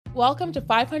Welcome to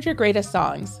 500 Greatest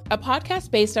Songs, a podcast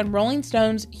based on Rolling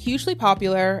Stone's hugely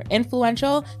popular,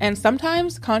 influential, and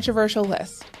sometimes controversial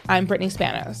list. I'm Brittany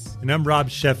Spanos. And I'm Rob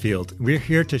Sheffield. We're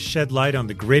here to shed light on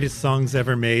the greatest songs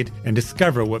ever made and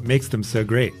discover what makes them so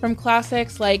great. From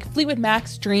classics like Fleetwood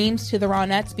Mac's Dreams to the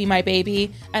Ronettes' Be My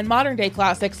Baby, and modern-day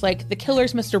classics like The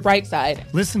Killer's Mr.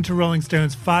 Brightside. Listen to Rolling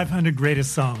Stone's 500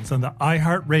 Greatest Songs on the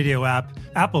iHeartRadio app,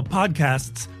 Apple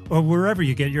Podcasts, or wherever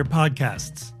you get your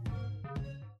podcasts.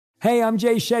 Hey, I'm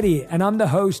Jay Shetty, and I'm the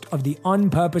host of the On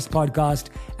Purpose podcast,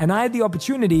 and I had the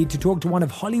opportunity to talk to one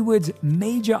of Hollywood's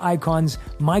major icons,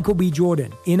 Michael B.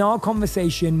 Jordan. In our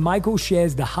conversation, Michael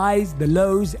shares the highs, the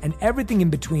lows, and everything in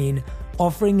between,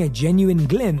 offering a genuine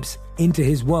glimpse into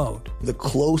his world. The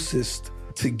closest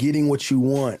to getting what you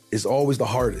want is always the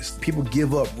hardest. People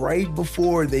give up right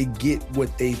before they get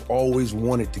what they've always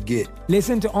wanted to get.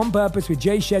 Listen to On Purpose with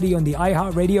Jay Shetty on the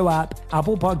iHeartRadio app,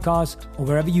 Apple Podcasts, or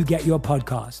wherever you get your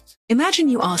podcasts. Imagine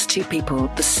you ask two people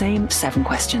the same 7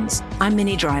 questions. I'm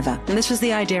Minnie Driver, and this was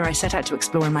the idea I set out to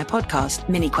explore in my podcast,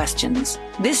 Mini Questions.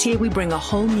 This year, we bring a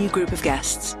whole new group of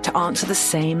guests to answer the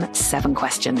same 7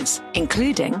 questions,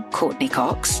 including Courtney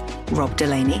Cox, Rob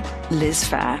Delaney, Liz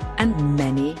Phair, and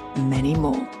many, many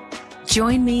more.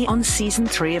 Join me on Season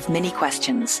 3 of Mini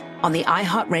Questions on the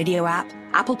iHeartRadio app,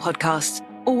 Apple Podcasts,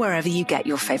 or wherever you get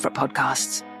your favorite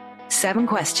podcasts. 7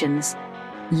 questions,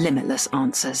 limitless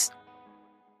answers.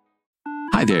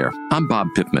 Hi there, I'm Bob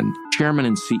Pittman, Chairman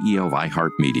and CEO of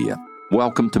iHeartMedia.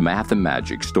 Welcome to Math and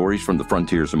Magic, Stories from the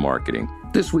Frontiers of Marketing.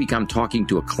 This week I'm talking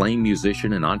to acclaimed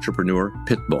musician and entrepreneur,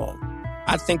 Pitbull.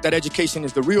 I think that education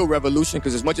is the real revolution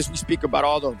because as much as we speak about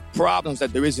all the problems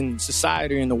that there is in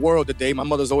society and in the world today, my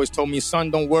mother's always told me,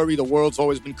 son, don't worry, the world's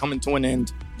always been coming to an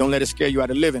end. Don't let it scare you out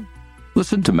of living.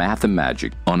 Listen to Math and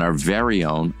Magic on our very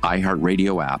own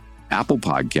iHeartRadio app, Apple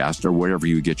Podcast, or wherever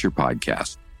you get your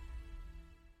podcasts.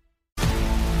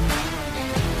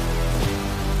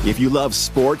 If you love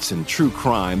sports and true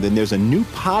crime, then there's a new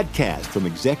podcast from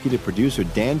executive producer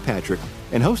Dan Patrick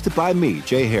and hosted by me,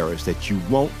 Jay Harris, that you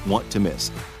won't want to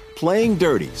miss. Playing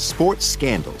Dirty: Sports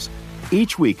Scandals.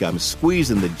 Each week, I'm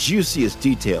squeezing the juiciest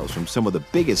details from some of the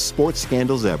biggest sports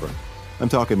scandals ever. I'm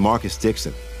talking Marcus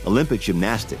Dixon, Olympic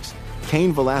gymnastics,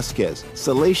 Cain Velasquez,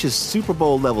 salacious Super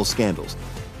Bowl-level scandals.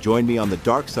 Join me on the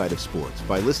dark side of sports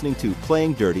by listening to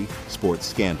Playing Dirty: Sports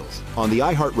Scandals on the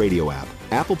iHeartRadio app,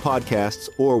 Apple Podcasts,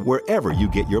 or wherever you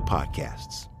get your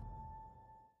podcasts.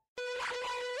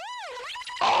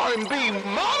 R&B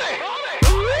money.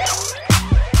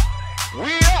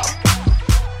 We up.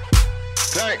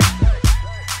 Thanks.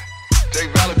 Jay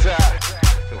Valentine.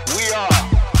 We are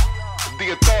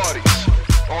the authorities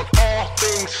on all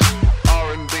things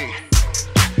R&B.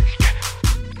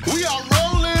 We are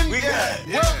rolling.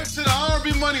 Welcome to the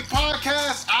R&B Money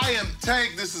Podcast. I am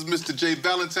Tank. This is Mr. Jay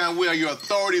Valentine. We are your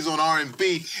authorities on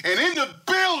R&B. And in the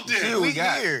building. See what we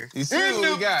got here. You see in what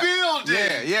the we got. building.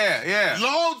 Yeah.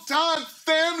 Long-time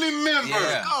family member.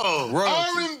 Yeah. Oh,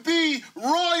 R&B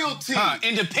royalty.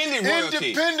 Independent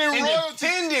royalty.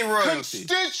 Independent royalty.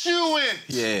 Constituent.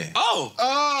 Yeah.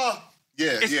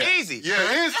 It's easy. Yeah,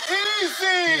 it's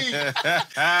easy. Eric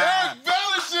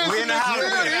Bellinger. We in the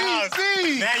house.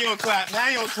 Easy. Manual clap.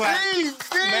 Easy.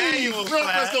 Manual We don't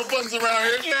clap. press no buttons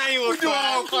around here. Manual We do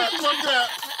our own clap.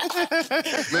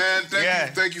 Man,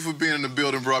 thank you for being in the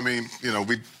building, bro. I mean, you know,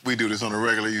 we do this on a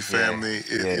regular, you family,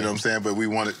 you know what I'm saying? But we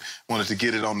wanted to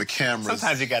get it on the camera.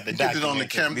 Sometimes you got the document. Get it on the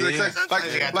camera.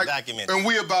 Sometimes you got the document. And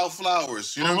we about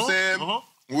flowers, you know what I'm saying?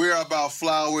 We're about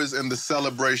flowers and the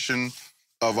celebration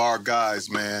of our guys,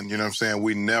 man. You know what I'm saying?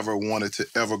 We never wanted to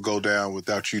ever go down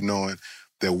without you knowing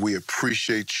that we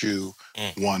appreciate you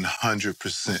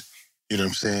 100%. You know what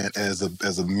I'm saying? As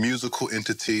a musical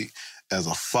entity, as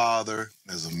a father,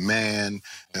 as a man,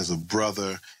 as a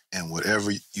brother, and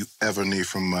whatever you ever need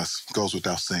from us goes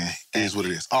without saying. It is what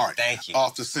it is. All right. Thank you.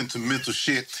 Off the sentimental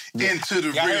shit into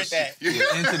the Y'all real heard that? shit.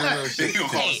 Into the real shit. You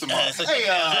gonna call us tomorrow.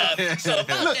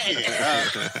 Look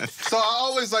here. So I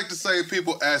always like to say,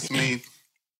 people ask me,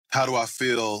 how do I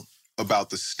feel about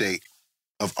the state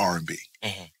of R&B?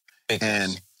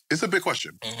 And it's a big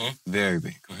question. Very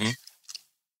big.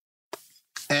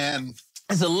 And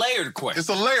it's a layered question. It's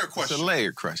a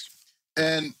layered question.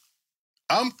 And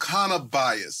I'm kind of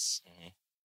biased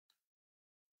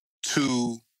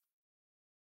to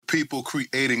people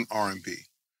creating R&B,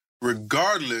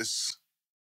 regardless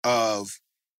of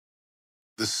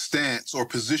the stance or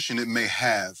position it may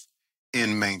have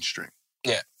in mainstream.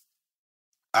 Yeah.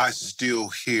 I still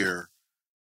hear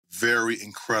very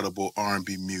incredible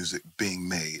R&B music being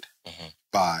made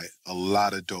by a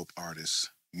lot of dope artists,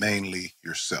 mainly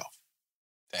yourself.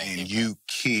 Thank and you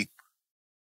keep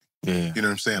You know what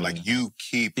I'm saying? Like you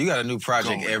got a new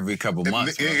project going. every couple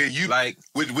months. You like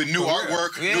with new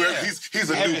artwork. He's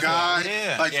a new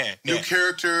guy. New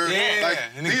character. Like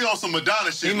he's on some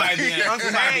Madonna shit. He might be. I'm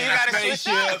saying you got a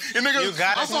spaceship. And nigga,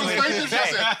 I saw the spaceship. I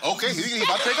said, okay, he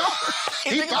about to take off.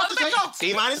 He about to take off.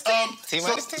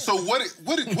 T-10. So what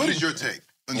is your take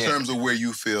in terms of where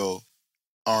you feel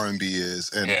R&B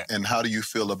is, and how do you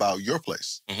feel about your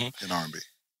place in R&B?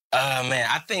 Man,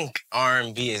 I think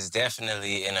R&B is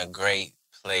definitely in a great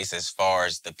place as far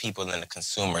as the people and the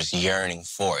consumers yearning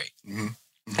for it. You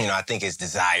know, I think it's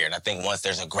desired. I think once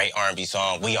there's a great R&B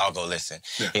song, we all go listen.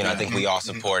 You know, I think we all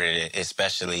supported it,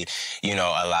 especially, you know,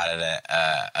 a lot of the,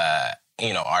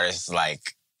 you know, artists like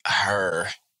her,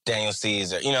 Daniel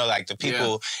Caesar, you know, like the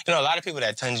people, you know, a lot of people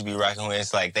that Tunji be rocking with,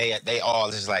 it's like they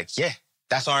all just like,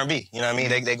 that's R&B. You know what I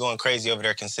mean? They going crazy over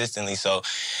there consistently. So,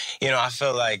 you know, I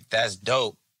feel like that's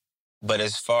dope. But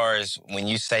as far as when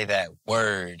you say that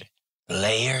word,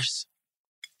 layers,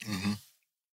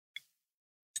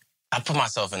 I put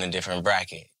myself in a different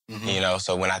bracket, you know?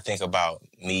 So when I think about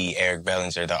me, Eric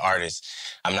Bellinger, the artist,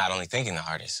 I'm not only thinking the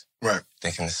artist. Right. I'm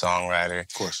thinking the songwriter.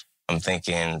 Of course. I'm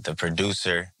thinking the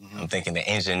producer. I'm thinking the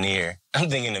engineer. I'm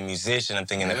thinking the musician. I'm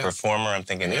thinking the performer. I'm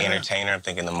thinking the entertainer. I'm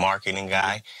thinking the marketing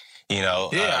guy. You know,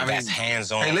 that's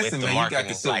hands-on with the marketing. You got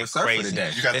the Silver Surfer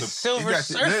today. You got the Silver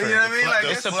Surfer. You know what I mean? Like,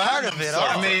 it's a part of it all.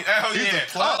 I mean, He's a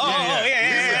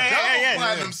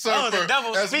platinum surfer. The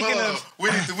double. Speaking of, we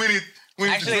need to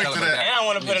drink to that. And I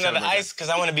want to put another ice because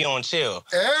I want to be on chill.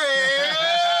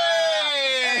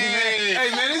 Hey,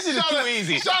 man, this shit is too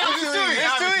easy. It's too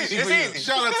easy.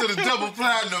 Shout out to the double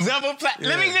platinum.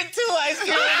 Let me get 2 ice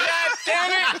cubes. God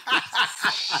damn it.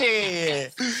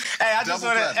 Shit. Hey, I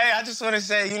just want to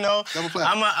say, you know,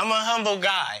 I'm a humble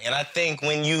guy, and I think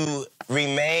when you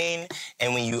remain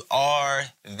and when you are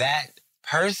that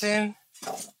person,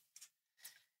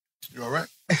 you all right?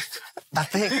 I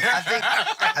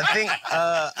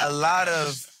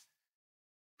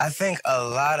think a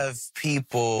lot of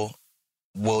people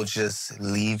will just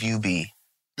leave you be.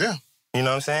 Yeah. You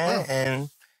know what I'm saying? Yeah. And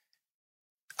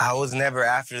I was never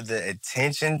after the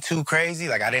attention too crazy.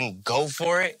 Like, I didn't go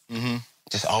for it.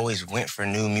 Just always went for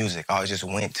new music. I just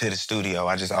went to the studio.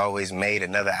 I just always made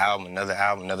another album,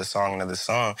 another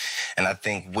song. And I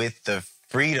think with the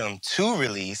freedom to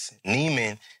release,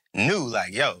 Neiman knew,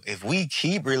 like, yo, if we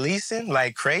keep releasing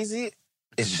like crazy,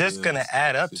 it's just gonna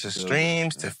add up to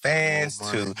streams, to fans,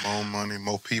 more money,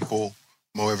 more people,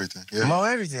 more everything. Yeah. More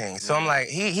everything. So I'm like,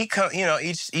 he come, you know,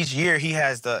 each year he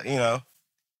has the, you know,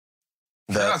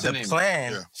 the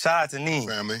plan. Yeah. Shout out to Neem.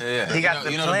 Family. Yeah. He got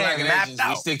the plan mapped out.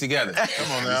 We stick together.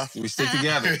 Come on now. We stick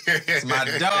together. It's my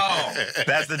dog.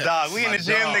 That's the dog. We in the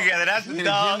gym together. That's the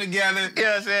dog. We in the gym together. You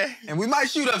know what I'm saying? And we might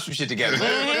shoot up some shit together.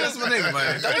 That's my nigga,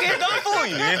 man. Don't fool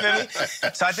you. You feel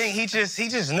me? So I think he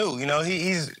just knew. You know,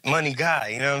 he's money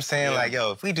guy. You know what I'm saying? Like,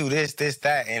 yo, if we do this,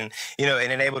 that, and you know,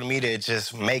 it enabled me to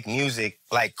just make music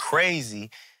like crazy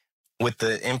with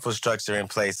the infrastructure in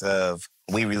place of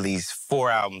we release 4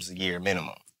 albums a year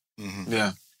minimum.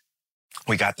 Yeah.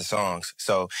 We got the songs.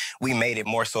 So we made it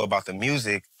more so about the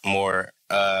music, more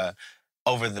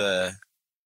over the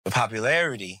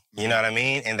popularity. You know what I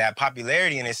mean? And that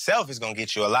popularity in itself is going to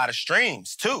get you a lot of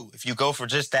streams, too, if you go for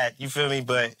just that. You feel me?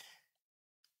 But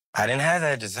I didn't have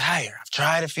that desire. I've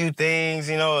tried a few things,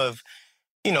 you know, of,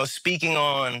 you know, speaking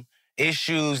on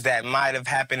issues that might have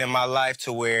happened in my life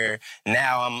to where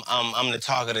now I'm the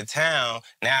talk of the town.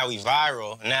 Now we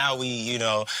viral. Now we, you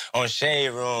know, on Shade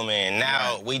Room, and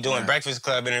now we doing Breakfast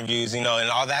Club interviews, you know, and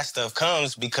all that stuff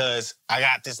comes because I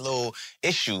got this little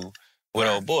issue with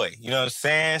old boy. You know what I'm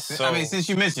saying? So I mean, since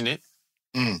you mentioned it,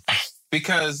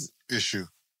 because issue.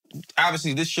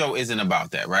 Obviously, this show isn't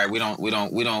about that, right? We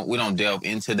don't delve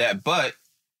into that, but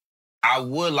I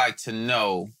would like to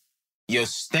know your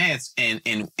stance and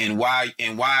why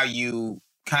you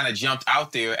kind of jumped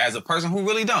out there as a person who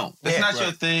really don't. That's not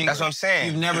your thing. That's what I'm saying.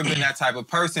 You've never been that type of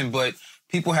person, but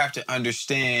people have to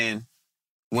understand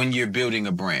when you're building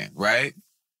a brand, right?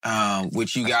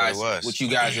 Which you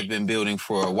guys have been building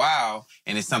for a while,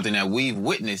 and it's something that we've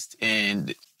witnessed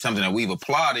and something that we've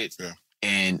applauded,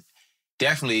 and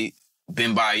definitely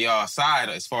been by y'all side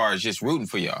as far as just rooting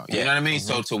for y'all. You know what I mean?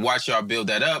 So to watch y'all build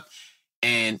that up.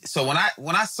 And so when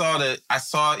I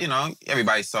saw, you know,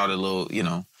 everybody saw the little, you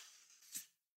know,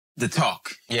 the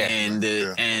talk and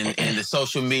the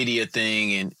social media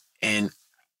thing, and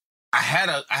I had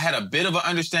a bit of an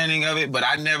understanding of it, but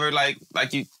I never like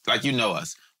you know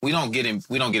us. We don't get in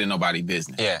nobody's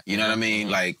business. Yeah. You know what I mean?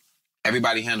 Like,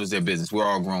 everybody handles their business. We're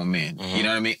all grown men. You know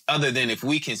what I mean? Other than if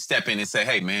we can step in and say,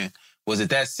 hey man, was it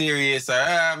that serious?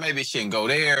 Or maybe it shouldn't go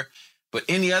there. But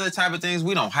any other type of things,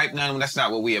 we don't hype none of them. That's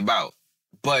not what we about.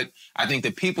 But I think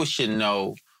that people should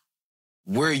know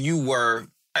where you were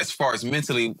as far as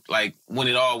mentally, like when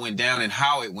it all went down and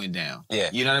how it went down. Yeah.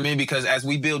 You know what I mean? Because as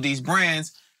we build these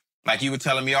brands, like you were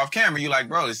telling me off camera, you're like,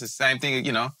 bro, it's the same thing,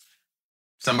 you know,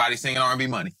 somebody singing R&B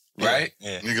money, right?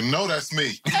 Yeah. Nigga, know that's me.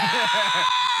 He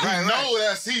know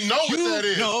what that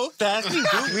is. No, that's me.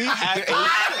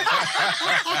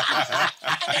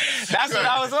 That's what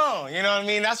I was on. You know what I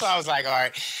mean? That's why I was like, all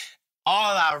right.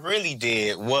 All I really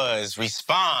did was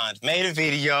respond, made a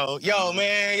video. Yo,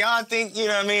 man, y'all think, you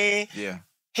know what I mean? Yeah.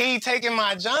 He taking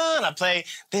my John. I play,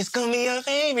 this gonna be your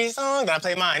favorite song. Then I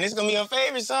play mine. This gonna be your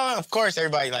favorite song. Of course,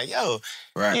 everybody like, yo,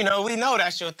 right. You know, we know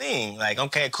that's your thing. Like,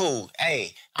 okay, cool.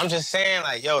 Hey, I'm just saying,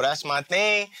 like, yo, that's my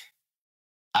thing.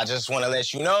 I just want to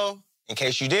let you know, in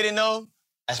case you didn't know,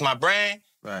 that's my brand.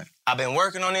 Right. I've been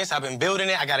working on this. I've been building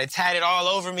it. I got it tatted all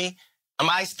over me. I'm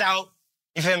iced out.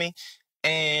 You feel me?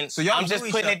 And so I'm just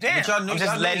putting it down. I'm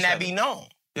just letting that be known.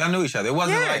 Y'all knew each other. It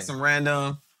wasn't like some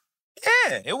random...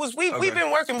 Yeah, it was. We've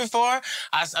been working before.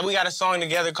 We got a song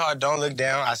together called "Don't Look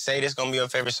Down." I say this gonna be your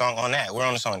favorite song on that. We're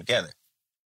on the song together,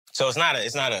 so it's not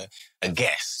a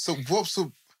guess.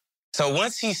 So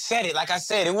once he said it, like I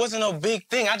said, it wasn't no big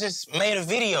thing. I just made a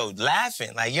video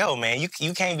laughing, like, "Yo, man,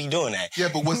 you can't be doing that." Yeah,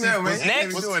 but was he doing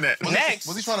that? Next,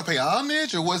 was he trying to pay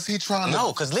homage, or was he trying to?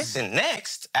 No, because listen,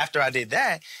 next after I did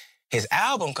that, his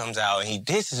album comes out and he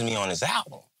disses me on his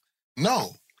album.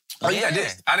 No. Oh, yeah,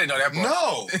 I didn't know that part.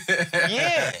 No.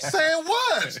 Yeah. Saying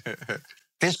what?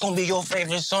 This gonna be your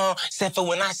favorite song, except for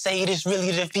when I say it, it's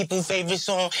really the people's favorite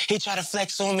song. He try to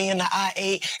flex on me in the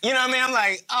I-8. You know what I mean? I'm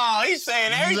like, oh, he's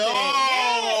saying everything. No.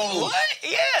 Yeah. What?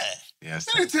 Yeah. Yes.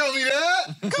 You didn't tell me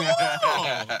that. Come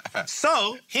on.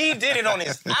 So he did it on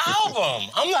his album.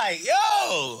 I'm like, yo,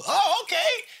 oh, okay.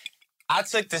 I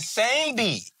took the same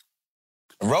beat,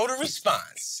 wrote a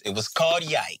response. It was called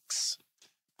Yikes.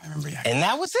 I remember Yikes. And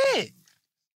that was it.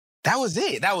 That was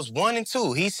it. That was 1 and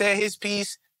 2. He said his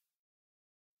piece.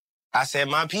 I said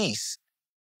my piece.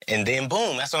 And then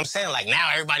boom, that's what I'm saying. Like now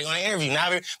everybody on the interview.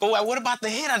 But what about the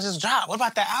hit I just dropped? What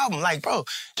about the album? Like, bro,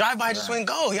 Drive By just went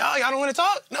gold. Y'all don't want to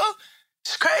talk? No?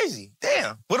 It's crazy.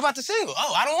 Damn. What about the single?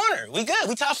 Oh, I don't want her. We good.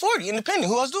 We top 40, independent.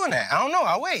 Who else doing that? I don't know.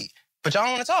 I'll wait. But y'all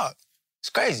don't want to talk. It's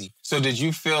crazy. So did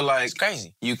you feel like it's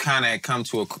crazy? You kind of had come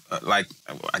to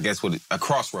a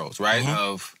crossroads, right? Mm-hmm.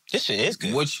 Of this shit is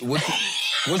good. Which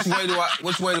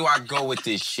way do I go with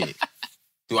this shit?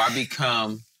 Do I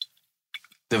become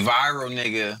the viral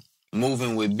nigga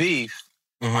moving with beef,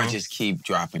 or just keep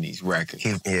dropping these records?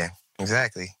 Yeah,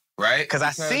 exactly. Right? Because I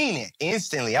seen it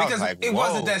instantly. I was like, whoa. It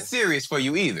wasn't that serious for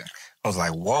you either. I was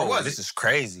like, whoa, this is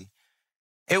crazy.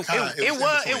 It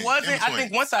wasn't. I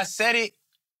think once I said it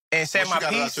and said my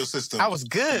piece, I was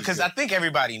good because I think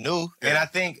everybody knew, and I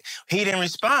think he didn't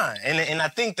respond. And I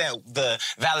think that the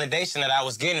validation that I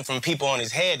was getting from people on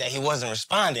his head that he wasn't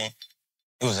responding,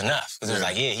 it was enough. Because it was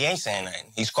like, yeah, he ain't saying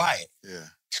nothing. He's quiet. Yeah.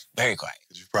 He's very quiet.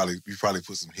 You probably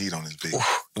put some heat on his beat.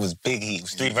 It was big heat. It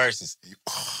was 3 verses.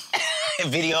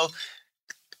 Video.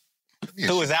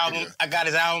 Through his album. I got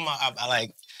his album. I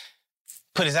like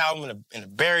put his album in a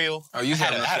burial. Oh, you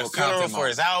had a funeral for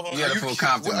his album. You had a full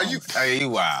Compton. Are you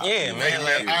wild? Yeah,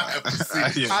 man.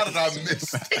 How did I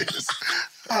miss this?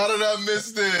 How did I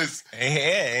miss this?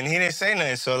 Yeah, and he didn't say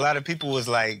nothing. So a lot of people was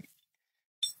like,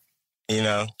 you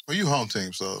know. Well, you home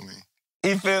team, so I mean.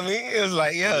 You feel me? It was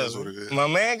like, yo, my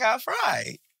man got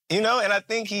fried. You know, and I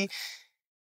think he,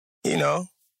 you know,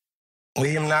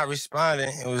 with him not responding,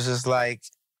 it was just like,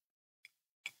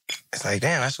 it's like,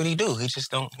 damn, that's what he do. He just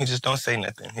don't say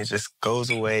nothing. He just goes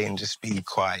away and just be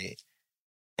quiet.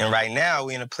 And right now,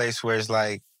 we in a place where it's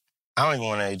like, I don't even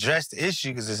want to address the issue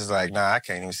because it's just like, nah, I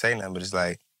can't even say nothing, but it's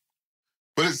like.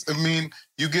 But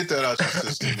you get that out your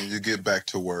system and you get back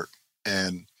to work.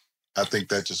 And I think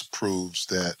that just proves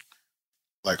that,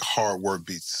 like, hard work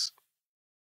beats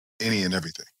any and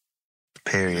everything.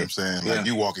 Period. You know what I'm saying? Like,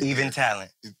 you walk in Even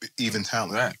talent. Even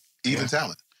talent. Right. Even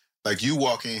talent. Like, you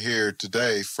walk in here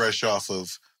today fresh off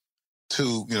of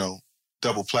 2,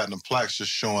 double platinum plaques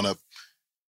just showing up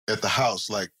at the house.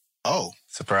 Like, oh.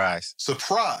 Surprise.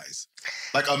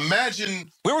 Like,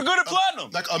 imagine. We were good at platinum.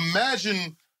 Like,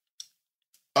 imagine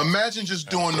just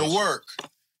doing the work.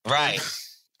 Right.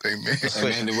 Hey, man.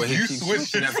 You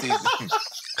switching up these.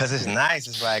 Because it's nice.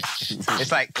 It's like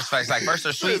first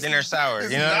they're sweet, then they're sour.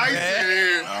 It's you know what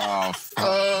nice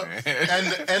I'm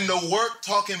saying? And the work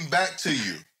talking back to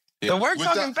you. The work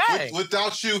talking back.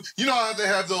 Without you, you know how they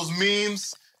have those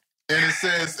memes And it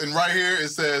says, and right here it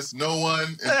says no one,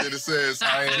 and then it says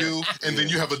you, and then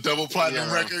you have a double platinum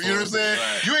record. You know what I'm saying?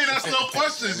 Right. You ain't asking no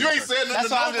questions. You ain't saying nothing. That's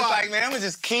why I'm just like, man, I'm gonna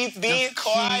just keep being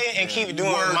quiet and keep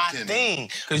doing my thing.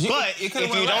 But if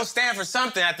you don't stand for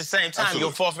something at the same time,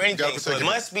 you'll fall for anything. So it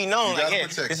must be known, like, yeah,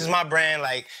 this is my brand.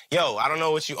 Like, yo, I don't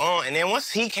know what you on. And then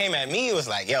once he came at me, it was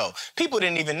like, yo, people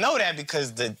didn't even know that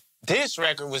because this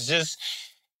record was just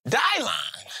Dylan.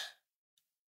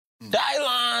 You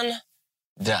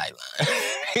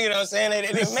know what I'm saying? They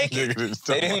didn't make it.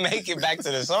 They didn't make it back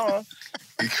to the song.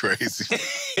 He crazy.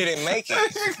 He didn't make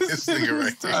it. This nigga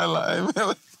right there.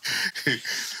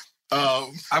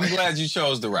 I'm glad you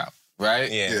chose the route,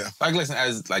 right? Yeah. Like, listen,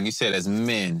 like you said, as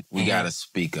men, we gotta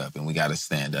speak up and we gotta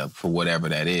stand up for whatever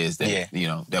that is that you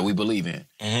know that we believe in.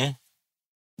 Mm-hmm.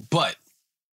 But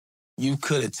you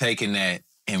could have taken that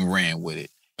and ran with it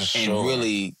and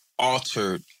really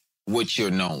altered what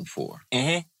you're known for,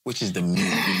 which is the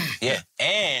music.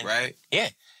 And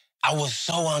I was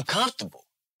so uncomfortable.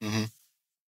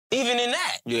 Even in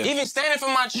that, even standing for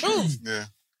my truth.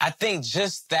 I think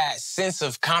just that sense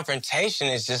of confrontation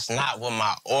is just not what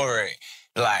my aura,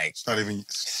 like,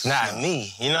 it's not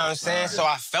me. You know what I'm saying? So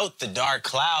I felt the dark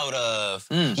cloud of,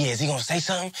 is he gonna say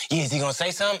something? Is he gonna say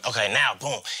something? Okay, now,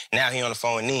 boom. Now he on the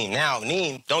phone with Neem. Now,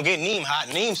 Neem, don't get Neem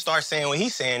hot. Neem starts saying what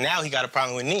he's saying. Now he got a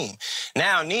problem with Neem.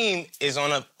 Now, Neem is on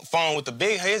the phone with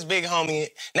his big homie.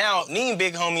 Now, Neem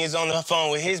big homie is on the phone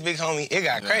with his big homie. It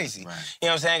got crazy. Right. You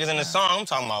know what I'm saying? Because in the song, I'm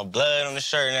talking about blood on the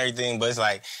shirt and everything, but it's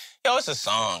like, yo, it's a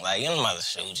song. Like, your mother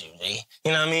shoot you, G.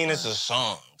 You know what I mean? It's a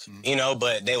song. You know,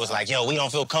 but they was like, yo, we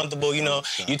don't feel comfortable, you know.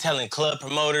 You telling club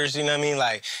promoters, you know what I mean?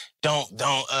 Like, don't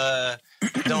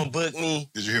book me.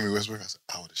 Did you hear me whisper? I said,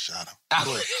 I would have shot him.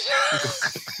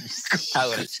 I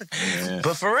would have.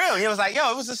 But for real, it was like, yo,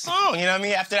 it was a song, you know what I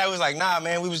mean? After that, it was like, nah,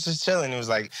 man, we was just chilling. It was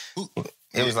like, all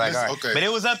right. Okay. But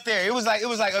it was up there. It was like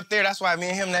up there. That's why me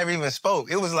and him never even spoke.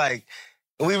 It was like,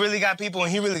 we really got people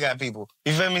and he really got people.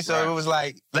 You feel me? So it was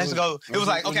like, let's go. It was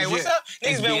like, okay, what's up?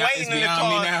 Niggas been waiting on the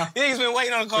call. Niggas been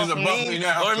waiting on the call from me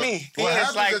or me.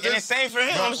 It's like, and it's same for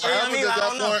him. I'm sure. I mean, I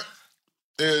don't know.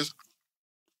 Is,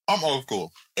 I'm old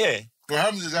school. Yeah. What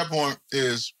happens at that point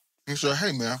is, you say,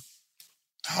 hey, man,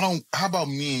 how about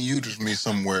me and you just meet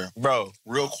somewhere? Bro.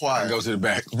 Real quiet. Go to the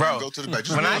back. Bro. Go to the back.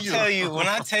 When I tell you,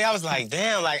 I was like,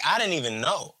 damn, like, I didn't even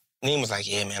know. Neem was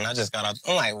like, yeah, man, I just got out.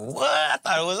 I'm like, what? I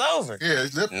thought it was over. Yeah.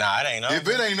 Nah, it ain't over. If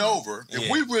it ain't over, if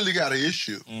we really got an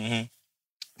issue, me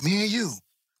and you,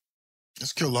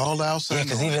 let's kill all the outside noise.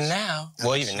 Because even now,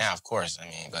 even now, of course, I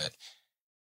mean, but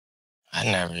I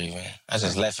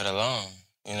just left it alone.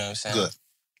 You know what I'm saying? Good.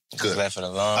 Just left it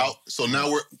alone. So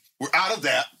now we're out of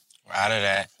that. We're out of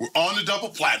that. We're on the double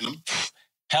platinum.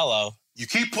 Hello. You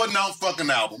keep putting out fucking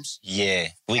albums. Yeah.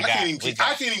 I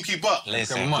can't even keep up.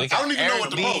 Listen, I don't even know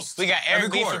what to post. We got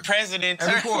Eric B for President.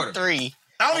 Every quarter. 3.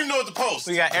 I don't even know what to post.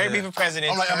 We got Eric B for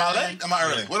President. I'm like, am I late? Am I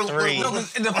early? What 3.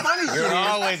 The funny shit You're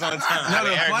always on time.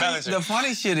 The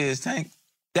funny shit is, Tank,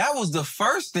 that was the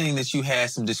first thing that you had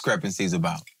some discrepancies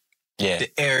about. Yeah. The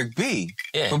Eric B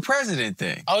for President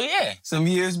thing. Oh, yeah. Some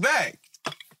years back.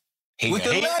 He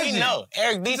know.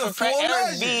 Eric B for President.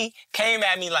 Eric B came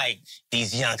at me like,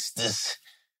 these youngsters.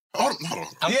 Hold on. That's what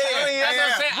I'm saying.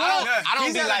 I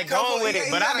don't be like going with it,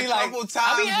 but I be like,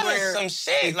 I be having some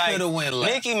shit. Like,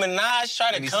 Nicki Minaj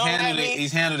tried to come at me.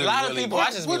 He's handled it. A lot of people, I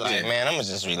just be like, man, I'm gonna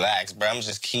just relax, bro. I'm gonna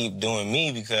just keep doing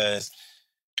me because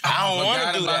I don't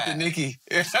want to do that. Nicki.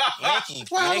 What happened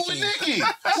with Nicki? Where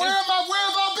have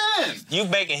I been? You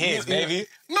making hits, baby.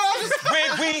 No,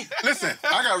 listen,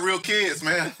 I got real kids,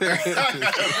 man. I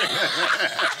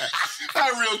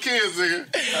got real kids,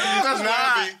 nigga. That's what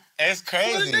I be. It's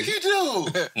crazy. What did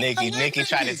Nicki do? Nicki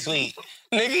tried to tweet.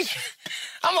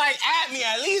 I'm like, at me,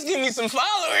 at least give me some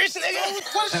followers,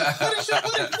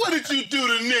 nigga. What did you do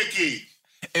to Nicki?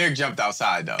 Eric jumped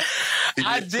outside, though.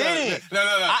 I didn't. No.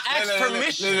 I asked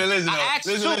permission. Listen. I asked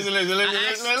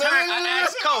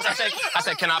Coach. I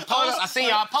said, can I post? I seen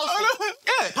y'all posting.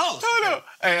 Yeah, post. No.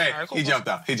 Hey, right, cool. He jumped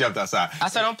out. He jumped outside. I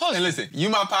said, I'm posting. And listen, you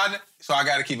my partner, so I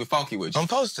got to keep it funky with you. I'm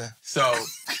posting. So...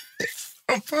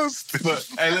 But,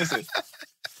 hey, listen.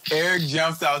 Eric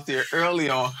jumped out there early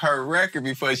on her record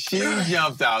before she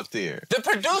jumped out there. The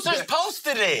producers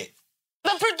posted it.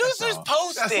 The producers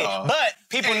posted it. But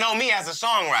people know me as a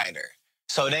songwriter.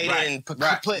 So they didn't put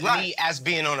me as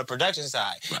being on the production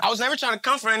side. I was never trying to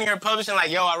come for any of her publishing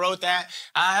like, yo, I wrote that.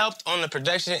 I helped on the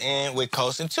production end with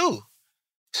Coastin' too.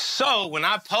 So when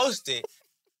I posted,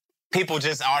 people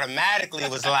just automatically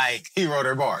was like... He wrote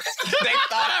her bars. They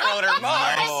thought I wrote her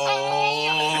bars.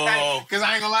 Oh. Because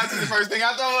I ain't gonna lie to you, the first thing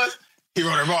I thought was, he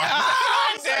wrote her bars.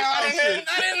 I didn't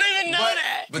even know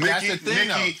that. But that's the thing,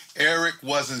 Nikki, Eric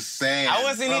wasn't saying. I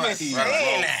wasn't even saying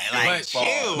that. Like,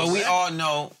 chill. But we all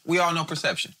know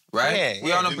perception, right? Yeah,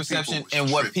 we all know perception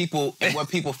and what people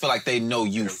feel like they know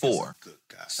you for.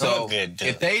 So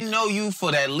if they know you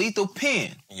for that lethal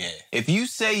pen, if you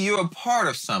say you're a part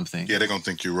of something, they're gonna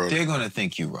think you wrote it. They're gonna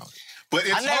think you wrote it. But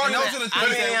it's hard. It's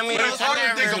hard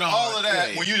to think of all of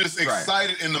that when you're just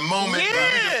excited in the moment.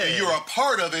 And you're a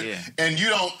part of it, and you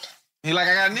don't. He like,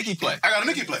 I got a Nikki play. I got a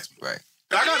Nikki play. Right.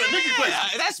 I got a Nikki play.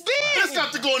 That's big. This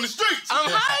got to go in the streets. I'm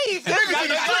hyped. Niggas in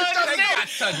the streets got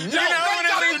to know.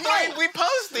 You know, we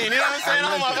posting. You know what I'm saying?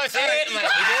 I'm like,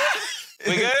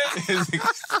 we good?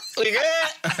 We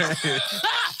good?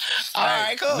 All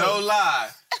right, cool. No lie.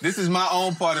 This is my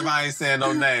own part if I ain't saying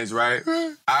no names, right?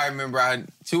 I remember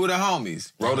two of the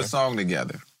homies wrote a song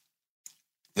together.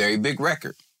 Very big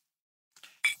record.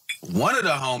 One of the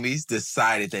homies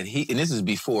decided that and this is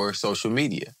before social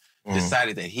media,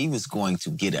 decided that he was going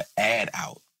to get an ad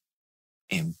out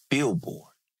in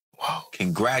Billboard. Wow.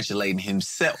 Congratulating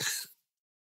himself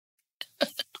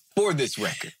for this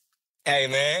record. Hey,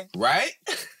 man. Right?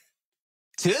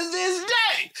 To this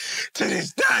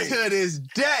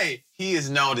day, he is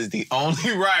known as the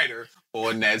only writer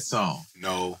on that song.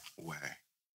 No way.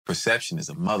 Perception is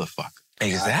a motherfucker.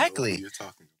 Exactly. You're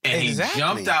talking. And he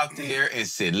jumped out there and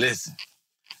said, listen,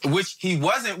 which he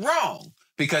wasn't wrong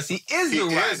because he is a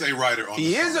writer on the song.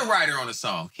 He is a writer on the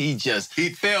song. He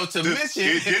failed to mention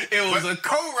it was a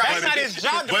co-writer. That's not his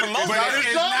job to promote him. But not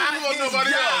his job.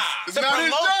 Nobody else. It's not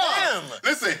his job.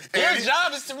 Listen, his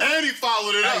job is to and he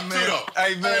followed it up, too, though.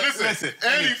 Hey, man, listen.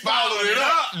 And he followed it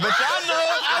up. But y'all know,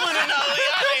 I want to know.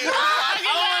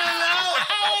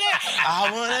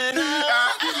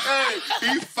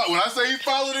 When I say he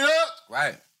followed it up,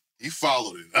 right. He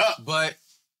followed it up. But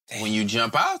when you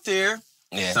jump out there,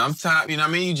 sometimes, you know what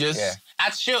I mean? You just...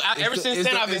 Ever since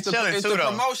then, I've been chilling, too, though.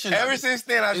 Promotion Ever since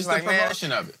then, I was like, man,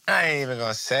 promotion of it. I ain't even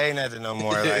going to say nothing no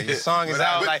more. Like, the song is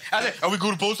out. Like, are we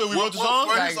cool to post that we wrote the song?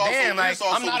 Like, damn, like,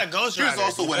 I'm not a ghostwriter. Here's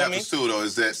also what happens, too, though,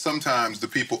 is that sometimes the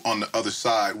people on the other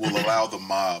side will allow the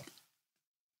mob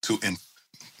to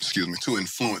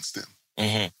influence them.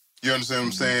 Mm-hmm. You understand what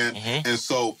I'm saying? Mm-hmm. And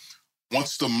so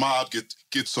once the mob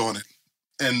gets on it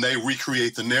and they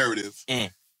recreate the narrative,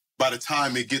 by the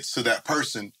time it gets to that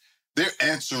person, they're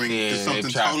answering to something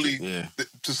totally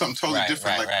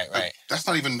different. Like, that's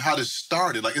not even how this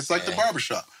started. Like, it's like the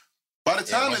barbershop. By the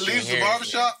time it leaves the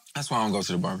barbershop... That's why I don't go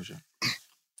to the barbershop.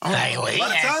 By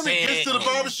the time it gets to the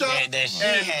barbershop,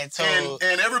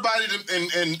 and everybody,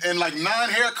 and like 9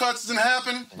 haircuts didn't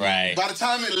happen. Right. By the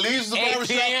time it leaves the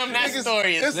barbershop, that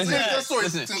story is...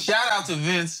 Listen, shout out to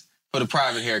Vince for the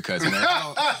private haircuts, man.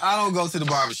 I don't go to the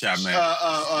barbershop, man.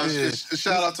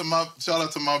 Shout out to my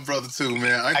brother too,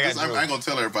 man. I ain't gonna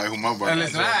tell everybody who my barber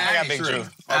is. Listen, I got Big Drew.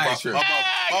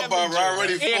 My barber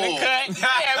already full. We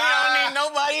don't need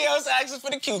nobody else asking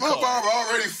for the cue card. My barber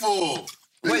already full.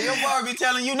 Wait, your barber be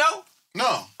telling you no?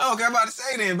 No. Okay, I'm about to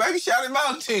say then, baby, shout him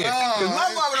out then. Because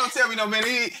my barber don't tell me no, man.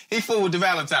 He fool with the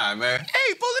Valentine, man.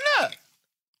 Hey, pull it up.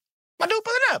 My dude,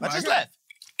 pull it up. I just left.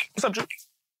 What's up, Drew?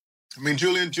 I mean,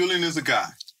 Julian is a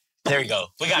guy. There we go.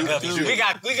 We got Gubbies. We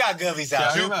got Gubbies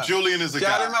out. Julian is a guy.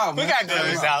 Shout him out, man. We got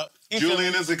Gubbies out.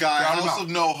 Julian is a guy. House of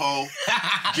NoHo.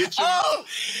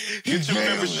 Get your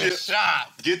membership.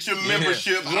 Get your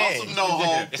membership. House of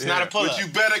NoHo. It's not a pull-up. But you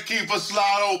better keep a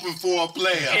slot open for a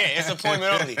player. Yeah, it's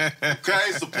appointment only. Okay,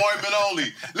 it's appointment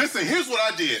only. Listen, here's what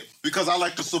I did because I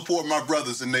like to support my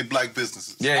brothers in their black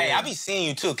businesses. Hey, I be seeing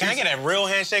you too. Can I get a real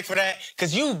handshake for that?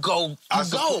 Because you go. I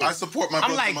support my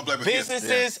brothers in my black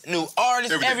businesses, new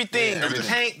artists, everything. You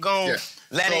can't go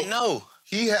let it know.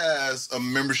 He has a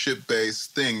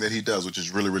membership-based thing that he does, which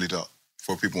is really, really dope.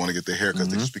 For people who want to get their haircuts,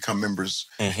 they just become members,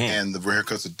 and the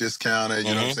haircuts are discounted.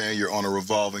 You know what I'm saying? You're on a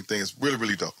revolving thing. It's really,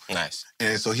 really dope. Nice.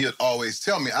 And so he'd always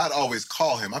tell me, I'd always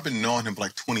call him. I've been knowing him for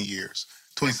like 20 years,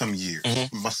 20-something years.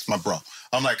 My bro.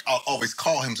 I'm like, I'll always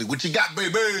call him and say, what you got,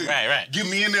 baby? Right. Give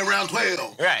me in there around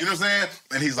 12. Right. You know what I'm saying?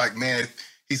 And he's like, man,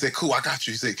 he said, cool, I got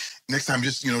you. He said, next time,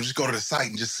 just go to the site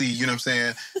and just see, you know what I'm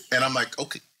saying? And I'm like,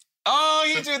 okay.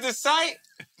 Oh, you do the site?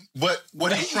 But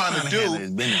what he's trying to do...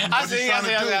 I see.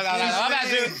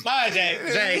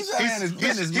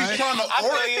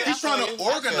 He's trying to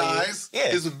organize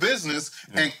his business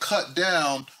and cut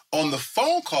down on the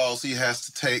phone calls he has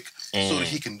to take so that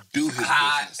he can do his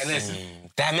business. And listen,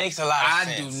 that makes a lot of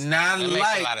sense. I do not that like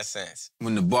makes a lot of sense.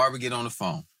 when the barber get on the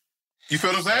phone. You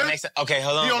feel what I'm saying? Okay,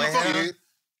 hold on. He on the phone.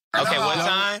 Okay, what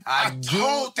time? I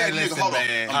told that nigga, hold on.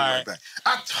 Right back.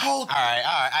 I told. All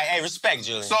right. Hey, respect,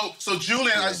 Julian. So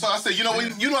Julian, I said, you know what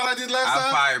I did last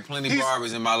time? I fired plenty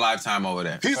barbers in my lifetime over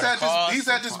there. He's had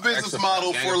this business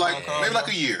model for maybe like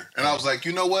a year, and I was like,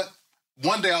 you know what?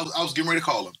 One day I was getting ready to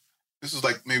call him. This was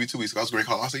like maybe 2 weeks ago. I was going to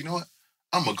call him. I said, you know what?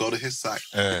 I'm going to go to his site.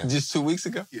 Just 2 weeks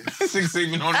ago? Yeah.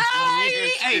 Been on it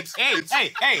Hey.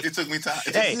 It took me time.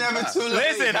 Hey, never too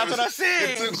late. Listen, that's what I'm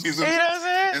saying. It took me some You know what I'm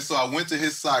saying? And so I went to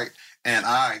his site, and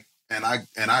I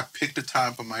picked a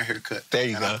time for my haircut. There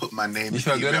you and go. I put my name You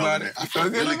felt good about it? I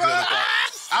felt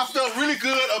really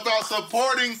good about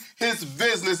supporting his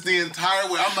business the entire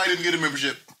way. I might even get a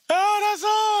membership. Oh, that's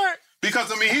hard.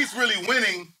 Because, I mean, he's really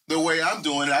winning the way I'm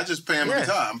doing it. I just pay him every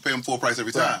time. I'm paying him full price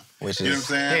every time. Which you know what I'm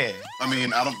saying? Yeah. I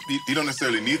mean, you don't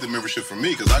necessarily need the membership from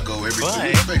me because I go every 2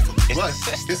 weeks faithfully. But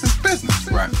it's his business.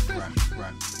 Right.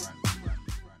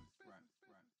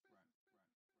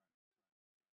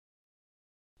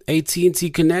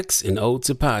 AT&T connects an ode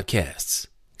to podcasts.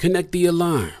 Connect the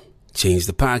alarm. Change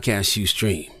the podcast you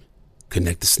stream.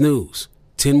 Connect the snooze.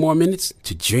 10 more minutes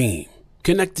to dream.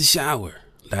 Connect the shower.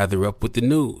 Lather up with the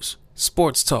news,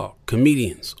 sports talk,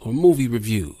 comedians, or movie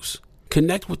reviews.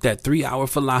 Connect with that 3-hour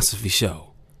philosophy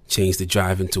show. Change the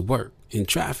drive into work in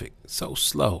traffic so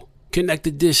slow. Connect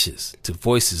the dishes to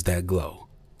voices that glow.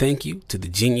 Thank you to the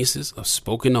geniuses of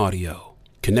spoken audio.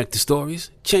 Connect the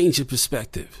stories, change your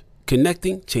perspective.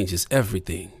 Connecting changes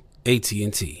everything.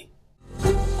 AT&T.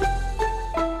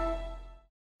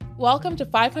 Welcome to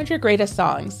 500 Greatest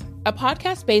Songs, a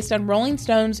podcast based on Rolling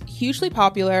Stone's hugely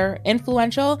popular,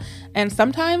 influential, and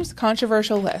sometimes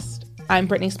controversial list. I'm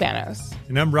Brittany Spanos.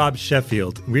 And I'm Rob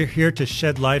Sheffield. We're here to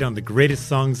shed light on the greatest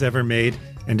songs ever made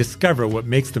and discover what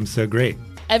makes them so great.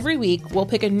 Every week, we'll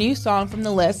pick a new song from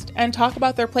the list and talk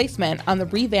about their placement on the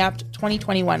revamped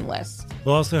 2021 list.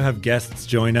 We'll also have guests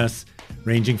join us,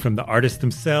 ranging from the artists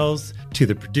themselves to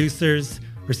the producers,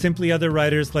 or simply other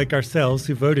writers like ourselves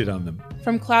who voted on them.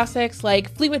 From classics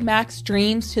like Fleetwood Mac's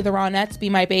Dreams to the Ronettes' Be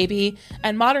My Baby,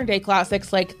 and modern-day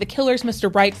classics like The Killer's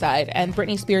Mr. Brightside and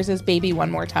Britney Spears' Baby One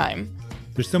More Time.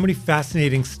 There's so many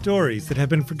fascinating stories that have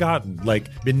been forgotten, like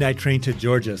Midnight Train to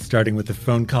Georgia starting with a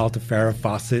phone call to Farrah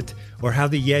Fawcett, or how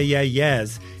the Yeah Yeah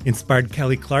Yeahs inspired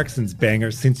Kelly Clarkson's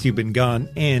banger Since You've Been Gone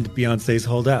and Beyoncé's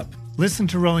Hold Up. Listen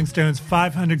to Rolling Stone's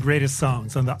 500 Greatest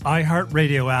Songs on the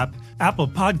iHeartRadio app, Apple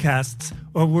Podcasts,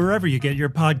 or wherever you get your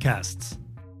podcasts.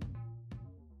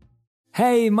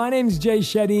 Hey, my name's Jay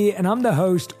Shetty, and I'm the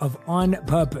host of On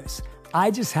Purpose. I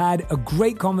just had a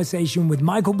great conversation with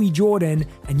Michael B. Jordan,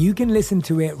 and you can listen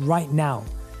to it right now.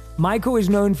 Michael is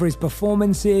known for his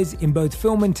performances in both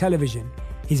film and television.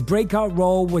 His breakout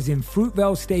role was in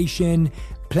Fruitvale Station,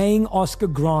 playing Oscar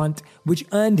Grant, which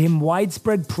earned him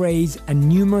widespread praise and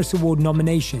numerous award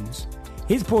nominations.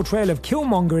 His portrayal of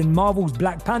Killmonger in Marvel's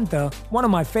Black Panther, one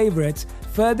of my favorites,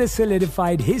 further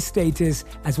solidified his status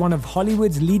as one of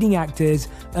Hollywood's leading actors,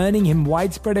 earning him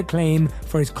widespread acclaim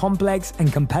for his complex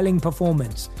and compelling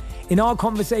performance. In our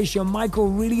conversation, Michael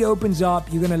really opens up.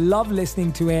 You're going to love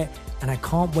listening to it, and I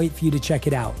can't wait for you to check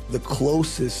it out. The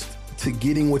closest to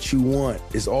getting what you want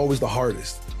is always the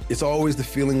hardest. It's always the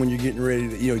feeling when you're getting ready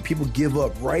to, people give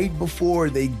up right before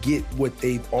they get what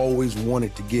they've always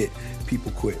wanted to get.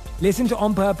 People quit. Listen to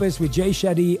On Purpose with Jay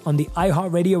Shetty on the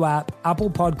iHeartRadio app, Apple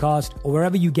Podcast, or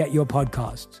wherever you get your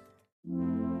podcasts.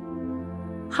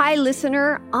 Hi,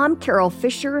 listener. I'm Carol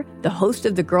Fisher, the host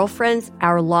of The Girlfriends,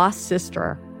 Our Lost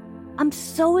Sister. I'm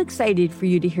so excited for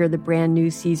you to hear the brand new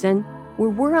season where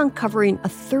we're uncovering a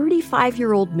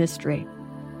 35-year-old mystery.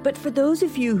 But for those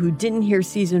of you who didn't hear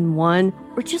season 1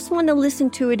 or just want to listen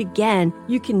to it again,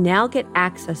 you can now get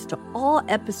access to all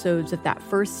episodes of that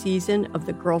first season of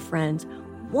The Girlfriends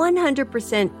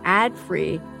 100%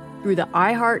 ad-free through the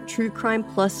iHeart True Crime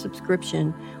Plus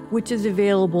subscription, which is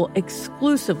available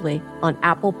exclusively on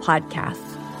Apple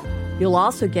Podcasts. You'll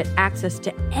also get access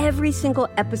to every single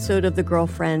episode of The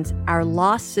Girlfriends, Our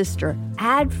Lost Sister,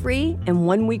 ad-free and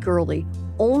 1 week early,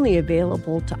 only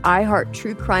available to iHeart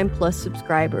True Crime Plus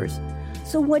subscribers.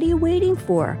 So what are you waiting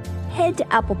for? Head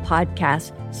to Apple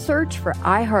Podcasts, search for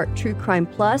iHeart True Crime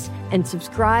Plus, and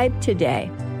subscribe today.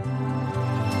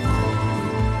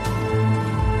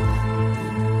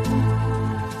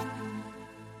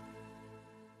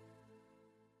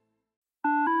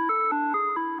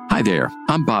 Hi there,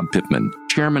 I'm Bob Pittman,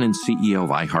 Chairman and CEO of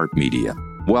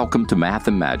iHeartMedia. Welcome to Math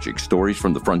and Magic, Stories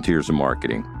from the Frontiers of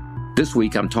Marketing. This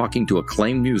week, I'm talking to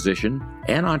acclaimed musician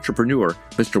and entrepreneur,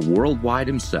 Mr. Worldwide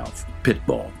himself,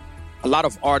 Pitbull. A lot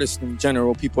of artists in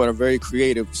general, people that are very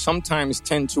creative, sometimes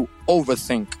tend to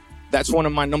overthink That's one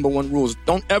of my number one rules.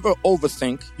 Don't ever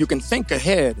overthink. You can think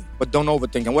ahead, but don't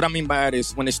overthink. And what I mean by that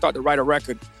is when they start to write a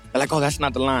record, they're like, oh, that's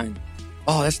not the line.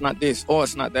 Oh, that's not this. Oh,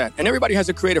 it's not that. And everybody has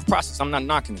a creative process. I'm not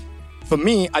knocking it. For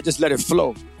me, I just let it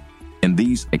flow. In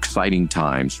these exciting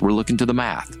times, we're looking to the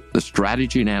math, the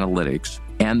strategy and analytics,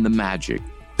 and the magic,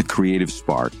 the creative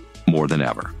spark, more than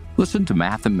ever. Listen to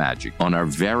Math and Magic on our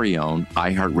very own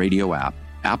iHeartRadio app,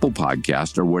 Apple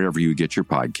Podcast, or wherever you get your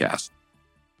podcasts.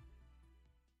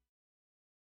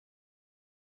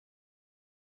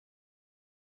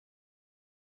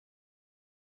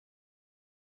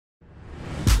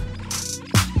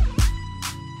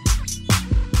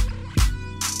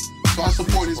 So I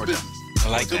support his business. I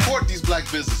like that. Support these black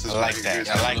businesses. I like that.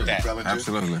 I like that. Bellinger.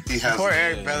 Absolutely. He has Support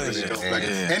Eric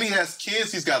Bellinger. And he has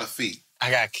kids he's got to feed. I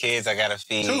got kids I gotta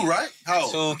feed. 2, right? How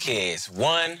old? 2 kids.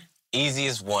 1, Easy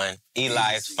is 1.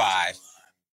 Eli is 5.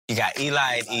 You got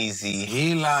Eli and Easy.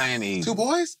 Eli and Easy. 2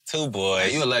 boys? 2 boys.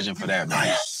 Hey, you a legend for that, man.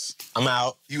 Nice. I'm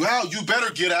out. You out. You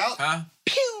better get out. Huh?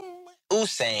 Pew!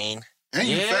 Usain. And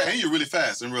you're really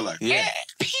fast in real life. Yeah.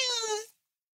 Pew!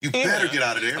 You better get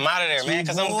out of there. I'm out of there, man,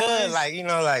 because I'm good.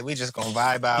 Like, we just gonna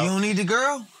vibe out. You don't need the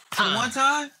girl for one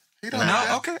time? He don't No, need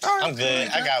that. Okay, all right. I'm good.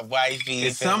 I got wifey.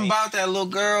 It's something about that little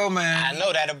girl, man. I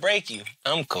know that'll break you.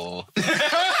 I'm cool.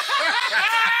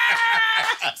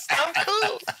 I'm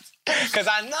cool. Because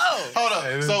I know. Hold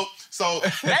on. So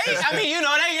they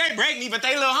ain't break me, but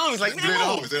they little homies. Like, they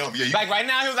homies. Yeah, like right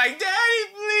now, he was like, Daddy,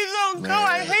 please don't go.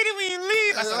 I hate it when you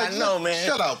leave. I said, I know, man.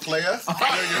 Shut up, player.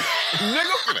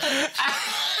 Nigga.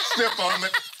 Step on him.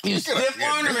 You step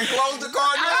on him and close the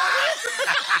car door.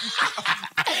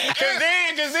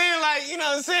 Cause then, like, you know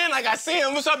what I'm saying? Like, I see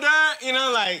him, what's up, Dad? You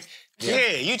know, like,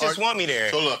 yeah, you just want me there.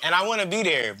 So look, and I want to be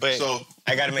there, but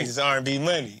I got to make this R&B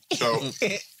money. So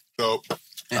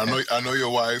I know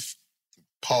your wife.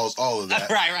 Pause all of that.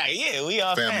 Right. Yeah, we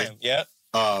all family. Fam. Yep.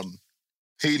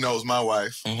 He knows my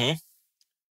wife.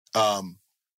 Mm-hmm.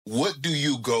 What do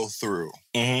you go through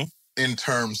in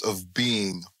terms of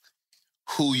being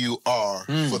who you are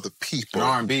for the people?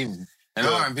 An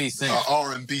R&B singer.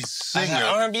 R&B singer. An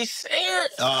R&B singer.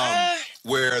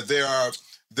 Where there are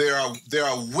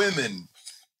women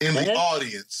in the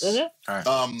audience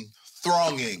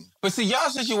thronging. But see,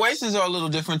 y'all situations are a little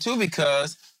different too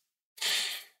because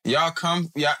y'all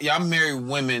marry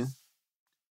women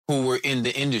who were in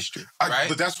the industry, right?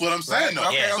 But that's what I'm saying, though.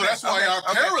 Okay, so that's why our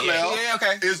parallel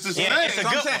is the same. It's a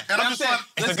good one. And I'm saying,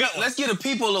 let's give the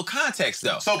people a little context,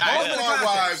 though. So both of our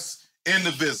wives in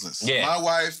the business. Yeah. My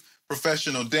wife,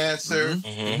 professional dancer.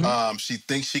 She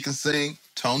thinks she can sing.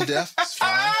 Tone deaf. It's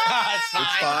fine.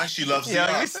 It's fine. She loves the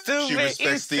art. She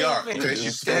respects the art. Okay,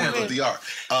 she's supportive of the art.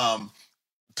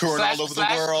 Touring all over the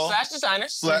world. Slash designer.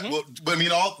 Well, but I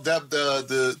mean, all that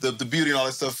the beauty and all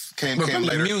that stuff came later. From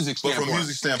a music standpoint.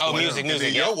 Oh, music. And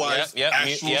then your wife,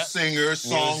 actual singer,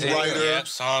 songwriter,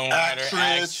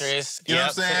 actress. You know what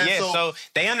I'm saying? Yeah, so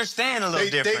they understand a little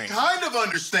different. They kind of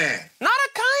understand. Not a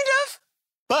kind of.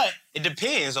 But it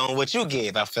depends on what you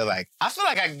give, I feel like. I feel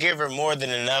like I give her more than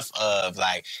enough of,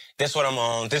 like, this what I'm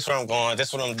on, this what I'm going,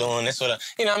 this what I'm doing, this what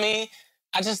you know what I mean?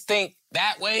 I just think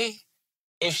that way,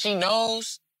 if she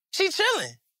knows, she's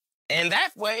chilling. And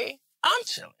that way, I'm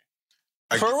chilling.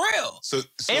 For real. So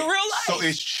in real life. So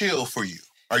it's chill for you.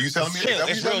 Are you telling me?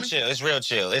 It's real chill. It's real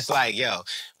chill. It's like, yo,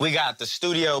 we got the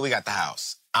studio, we got the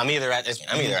house. I'm either at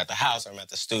the house or I'm at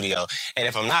the studio. And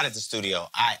if I'm not at the studio,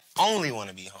 I only want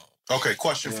to be home. Okay,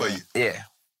 question for you. Yeah.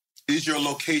 Is your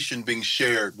location being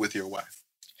shared with your wife?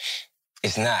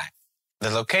 It's not. The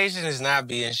location is not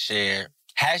being shared.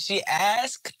 Has she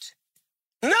asked?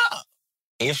 No.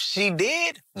 If she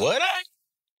did, would I?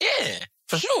 Yeah,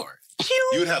 for sure.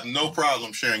 You would have no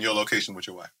problem sharing your location with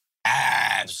your wife?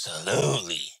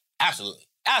 Absolutely.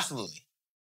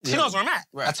 She knows where I'm at.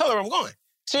 Right. I told her where I'm going.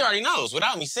 She already knows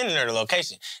without me sending her the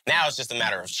location. Now it's just a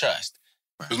matter of trust.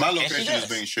 Because my location is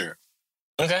being shared.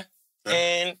 Okay.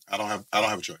 And I don't have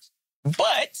a choice.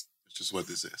 But it's just what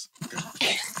this is.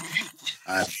 Okay.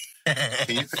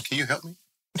 Can you help me?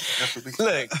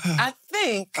 Look, I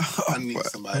think I need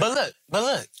somebody. But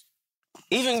look.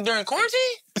 Even during quarantine,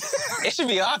 it should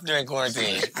be off during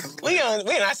quarantine. We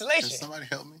in isolation. Can somebody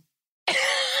help me?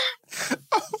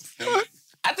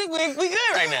 I think we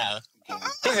good right now.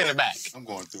 He's in the back. I'm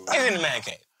going through it. He's in the man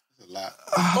cave. It's a lot.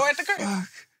 Or at the crib.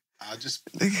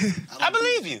 I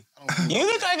believe you. You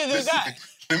look like a good guy.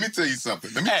 Let me tell you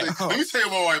something. Let me tell you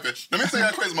what my wife is. Let me tell you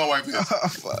how crazy my wife is.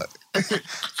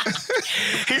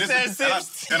 He says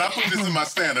this. And I put this in my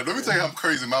stand-up. Let me tell you how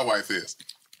crazy my wife is.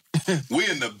 We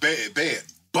in the bed.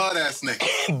 butt-ass naked.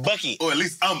 Bucky. Or at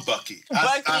least I'm Bucky.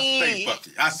 I stay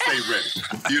Bucky. I stay ready.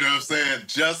 You know what I'm saying?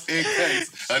 Just in case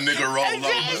a nigga roll over.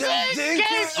 Just in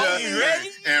case. You ready?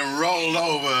 And roll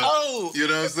over. Oh. You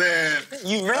know what I'm saying?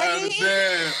 You ready? I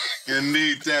understand. And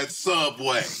need that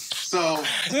Subway. So.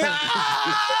 No!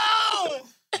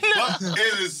 But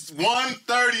it is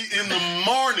 1:30 in the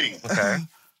morning. Okay.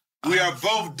 We are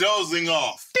both dozing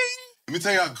off. Ding. Let me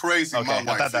tell you how crazy my wife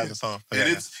I thought that was is. the song.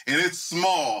 And it's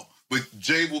small, but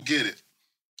Jay will get it.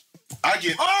 I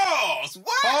get what? Oh, small,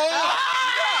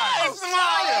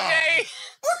 Jay.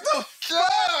 What the fuck?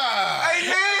 Hey,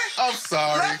 man. I'm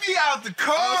sorry. Let me out the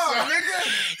car, nigga.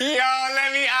 Yo,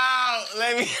 let me out.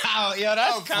 Let me out. Yo,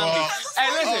 that's comfy. Hey,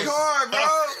 listen. Car, bro.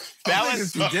 That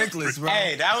was ridiculous, bro.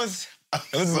 Hey, that was...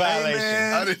 It was a violation.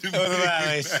 Man. It was a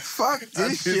violation. Fuck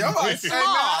this shit. I'm like, hey, man,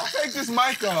 I'll take this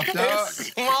mic off, dog.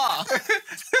 It's small.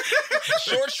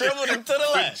 Short shriveled and to the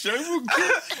left.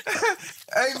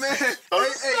 Hey, man. Hey,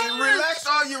 relax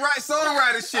all your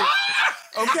songwriter shit.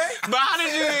 Okay? But how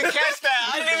did you even catch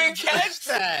that? I didn't even catch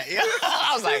that.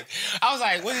 I was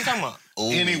like, what are you talking about? Ooh.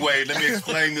 Anyway, let me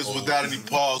explain this without any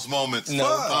pause moments. No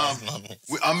pause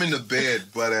moments. I'm in the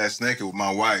bed butt-ass naked with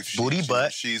my wife. Booty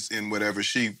butt. She's in whatever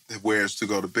she wears to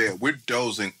go to bed. We're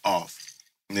dozing off.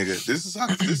 Nigga, this is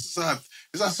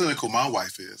how cynical my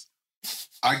wife is.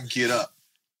 I get up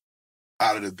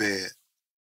out of the bed.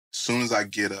 As soon as I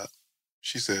get up,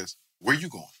 she says, "Where you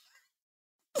going?"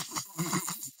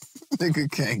 Nigga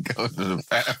can't go to the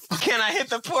bathroom. Can I hit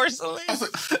the porcelain? I was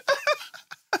like,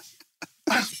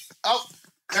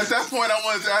 at that point, I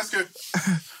wanted to ask her,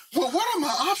 well, what are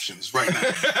my options right now?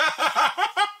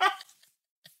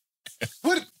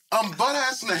 I'm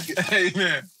butt-ass naked. Hey,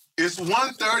 man. It's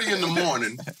 1:30 in the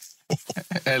morning.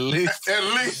 At least.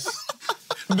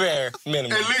 Bare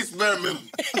minimum. At least bare minimum.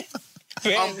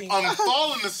 I'm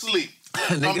falling asleep.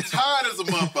 I'm tired as a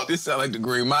motherfucker. This sound like the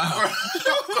Green Mile.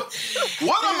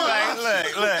 What am I?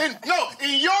 Look.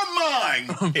 In your mind,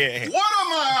 what are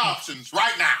my options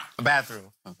right now? A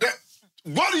bathroom.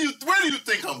 Where do you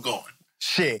think I'm going?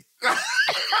 Shit.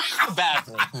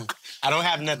 Bathroom. I don't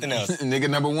have nothing else. Nigga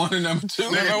number 1 and number 2.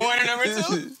 Number 1 and number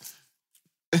 2?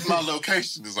 My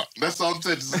location is on. That's all I'm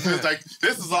saying. It's like,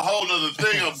 this is a whole other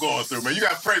thing I'm going through, man. You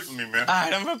got to pray for me, man. All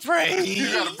right, I'm going to pray.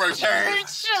 You got to pray for me.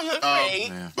 Church, I'm going to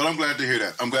pray. But I'm glad to hear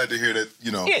that. I'm glad to hear that,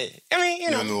 you know. Yeah, I mean,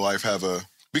 you know. You and the wife have a...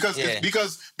 Because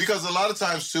a lot of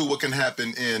times, too, what can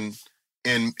happen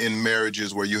in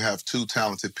marriages where you have two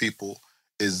talented people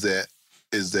is that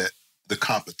the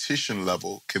competition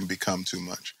level can become too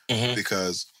much. Mm-hmm.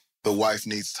 Because the wife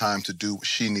needs time to do what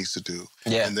she needs to do.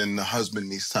 Yeah. And then the husband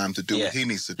needs time to do what he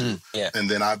needs to do. Yeah. And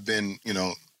then I've been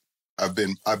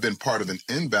part of an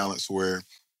imbalance where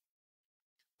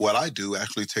what I do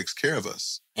actually takes care of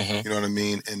us. Mm-hmm. You know what I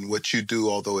mean? And what you do,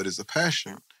 although it is a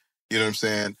passion, you know what I'm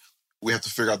saying? We have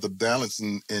to figure out the balance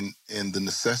in the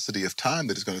necessity of time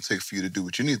that it's going to take for you to do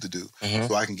what you need to do,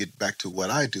 so I can get back to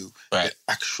what I do that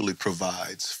actually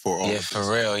provides for all of this. Yeah,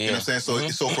 for real, yeah. You know what I'm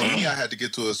saying? So for me, I had to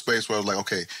get to a space where I was like,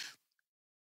 okay,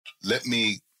 let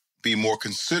me be more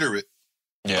considerate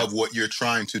of what you're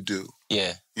trying to do.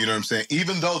 Yeah. You know what I'm saying?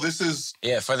 Even though this is...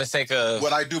 Yeah, for the sake of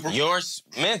what I do. Yours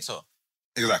mental.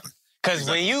 Exactly. Because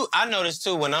I notice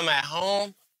too, when I'm at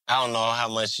home, I don't know how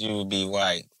much you would be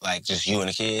like just you and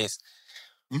the kids.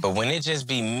 But when it just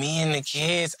be me and the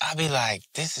kids, I be like,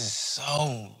 this is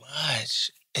so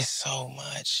much. It's so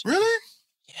much. Really?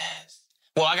 Yes.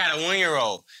 Well, I got a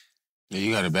 1-year-old. Yeah,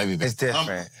 you got a baby. It's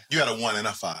different. You got a 1 and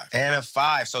a 5. And a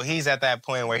 5. So he's at that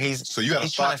point where he's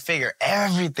trying to figure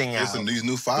everything out. Listen, these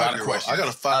new 5-year-olds. I got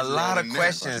a 5-year-old. A lot of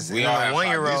questions. We all have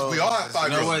 1-year-olds. We all have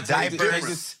 5-year-olds. Take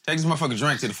this motherfucking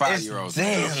drink to the 5-year-olds.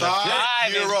 Damn.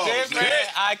 5-year-olds. It's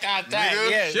different. I got that.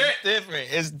 Yeah, it's different.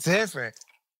 It's different.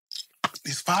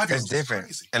 These 5-year-olds. It's different.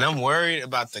 Crazy. And I'm worried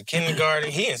about the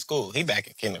kindergarten. He in school. He back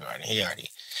in kindergarten. He already.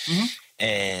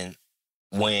 And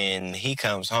when he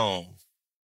comes home,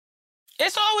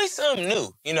 it's always something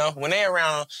new. You know, when they're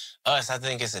around us, I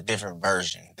think it's a different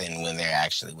version than when they're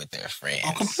actually with their friends.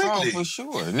 Oh, completely. Oh, for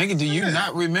sure. Nigga, do you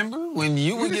not remember when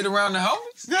you would get around the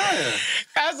homies? Yeah.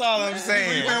 That's all I'm saying.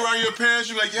 When you been around your parents,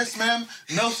 you're like, yes, ma'am.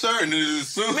 No, sir. And then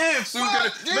soon get it.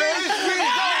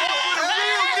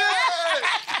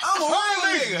 I'm a real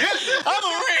nigga. I'm a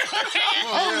real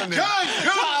nigga.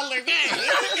 Toddler gang.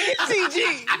 TG.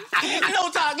 No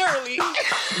talk early.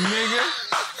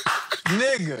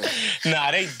 Nigga.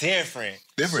 Nah, they different.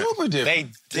 Super different. They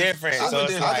different. So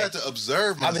I've had to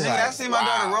observe myself. I seen my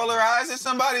daughter roll her eyes at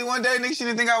somebody one day, nigga, she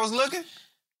didn't think I was looking.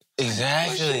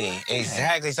 Exactly.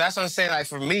 So that's what I'm saying. Like,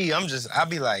 for me, I'll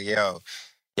be like, yo,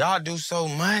 y'all do so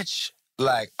much.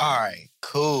 like, all right,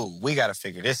 cool. We got to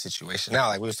figure this situation out.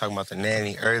 Like we was talking about the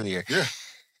nanny earlier. Yeah.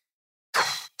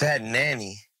 That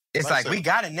nanny. It's like we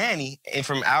got a nanny and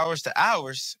from hours to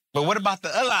hours, but what about the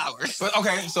other hours? But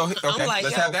okay, like,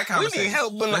 let's have that conversation. We need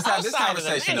help let's have this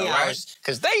conversation, though, right?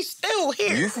 Because they still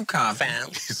here. You from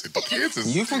Compton.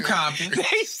 You from Compton.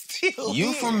 They still You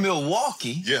here. from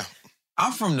Milwaukee. Yeah.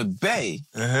 I'm from the Bay.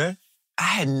 Uh-huh. I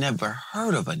had never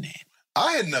heard of a nanny.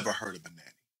 I had never heard of a nanny.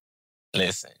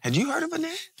 Listen. Had you heard of a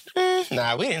nanny?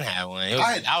 Nah, we didn't have one.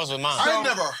 I was with mom. I had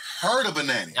never heard of a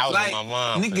nanny. I was with my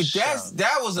mom. Nigga,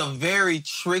 that was a very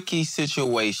tricky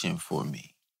situation for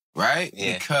me, right?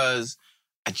 Yeah. Because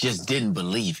I just didn't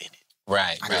believe in it.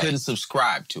 Right. I couldn't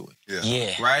subscribe to it.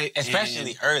 Yeah. Right?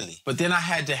 Especially early. But then I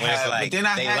had to have, like they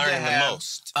learn the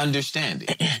most. Understanding.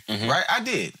 Right? I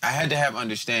did. I had to have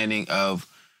understanding of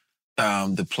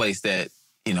the place that,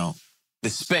 you know, the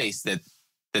space that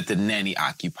the nanny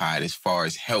occupied as far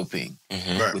as helping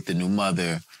with the new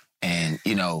mother and,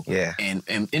 you know,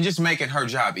 and just making her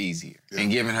job easier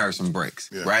and giving her some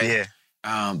breaks, right? Yeah.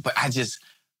 But I just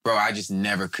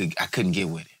never could, I couldn't get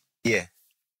with it. Yeah.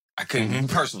 I couldn't,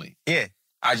 personally. Yeah.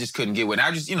 I just couldn't get with it.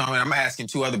 I just, you know, I'm asking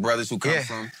two other brothers who come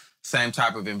from same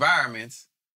type of environments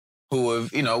who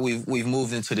have, you know, we've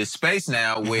moved into this space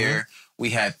now where we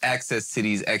have access to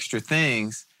these extra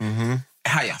things.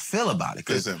 How y'all feel about it?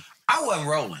 Because I wasn't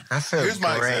rolling. I feel Here's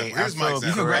my example. Here's my example.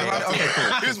 You feel great about it? Okay,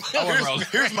 cool.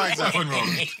 Here's my example.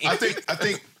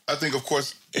 I think, of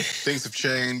course, things have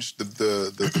changed.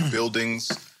 The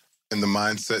buildings and the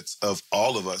mindsets of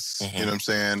all of us. You know what I'm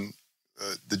saying?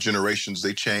 The generations,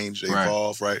 they change, they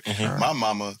evolve, right? My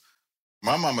mama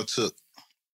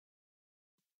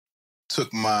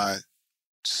took my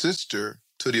sister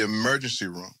to the emergency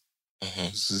room.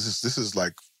 This is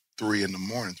like 3, 4 in the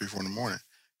morning.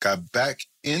 Got back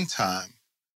in time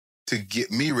to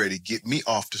get me ready, get me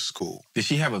off to school. Did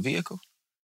she have a vehicle?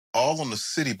 All on the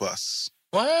city bus.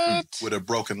 What? With a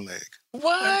broken leg.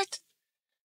 What?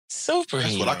 Superheroes.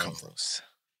 That's what I come from.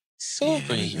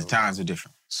 Superheroes. The times are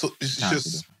different. So it's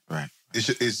just right.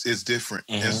 It's different.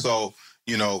 And so,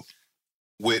 you know,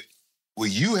 with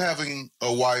you having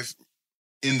a wife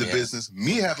in the business,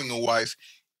 me having a wife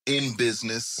in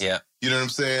business, you know what I'm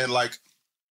saying? Like,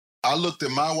 I looked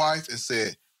at my wife and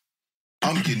said,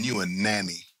 I'm getting you a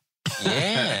nanny.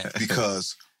 Yeah.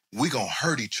 Because we gonna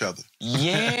hurt each other.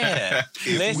 Yeah.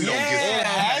 If we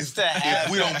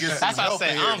don't get some help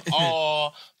here. I'm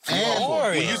all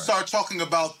for it. When you start talking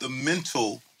about the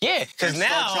mental, because now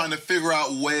start trying to figure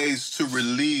out ways to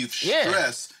relieve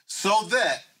stress so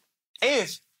that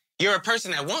if you're a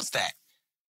person that wants that,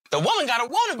 the woman gotta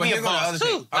want to be a boss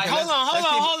too. Like, hold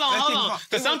on.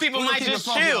 Because some people might just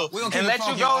chill and let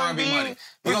you go and be.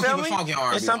 We're gonna keep it funky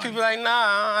R&B. And some people like,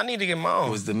 nah, I need to get my own.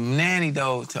 It was the nanny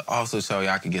though to also show you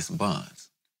I could get some buns.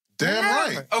 Damn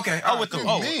right. Okay. With them.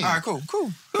 All right, cool.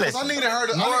 Because I needed her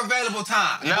to more available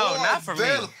time. No, not for me.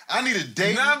 I need a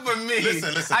date. Not for me.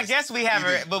 Listen. I guess we have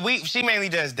her, but she mainly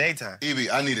does daytime. Evie,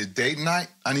 I need a date night.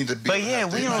 I need to be. But yeah,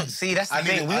 we don't see. That's the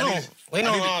thing. We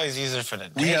don't always use it for the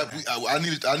day. I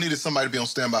needed somebody to be on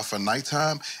standby for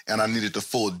nighttime, and I needed the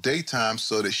full daytime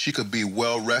so that she could be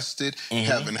well rested,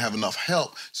 have enough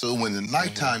help. So when the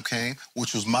nighttime came,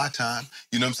 which was my time,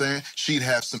 you know what I'm saying, she'd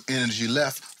have some energy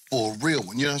left. For a real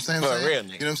one, you know what I'm saying? For a real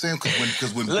nigga. You know what I'm saying?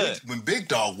 Because when Big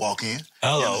Dog walk in, you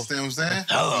understand what I'm saying?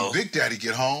 Hello. When Big Daddy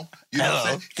get home, you know what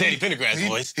I'm saying? Teddy Pendergrass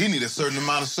voice. He need a certain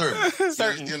amount of service.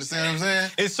 Certain. You understand what I'm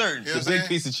saying? It's certain. You know the big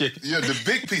piece of chicken. Yeah, the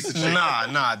big piece of chicken.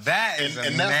 Nah, that is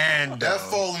a man. That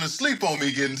falling asleep on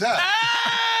me getting tired.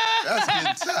 That's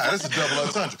getting tired. That's a double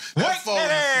entendre.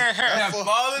 That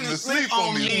falling asleep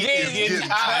on me is getting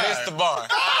tired. That's the bar.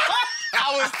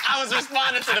 I was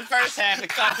responding to the first half and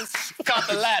caught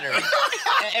the latter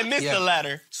and missed the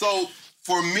latter. So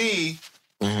for me,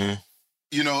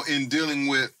 you know, in dealing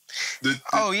with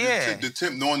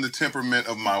knowing the temperament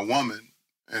of my woman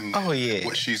and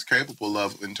what she's capable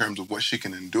of in terms of what she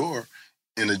can endure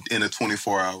in a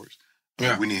 24 hours,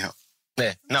 we need help.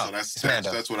 Yeah, no, so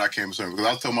that's what I came concerned because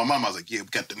I was telling my mom, I was like, yeah, we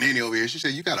got the nanny over here. She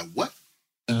said, you got a what?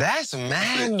 That's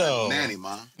Mando. Nanny,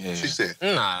 Mom. Yeah. She said,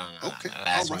 no. Okay.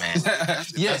 That's Mando.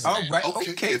 Yes, all right.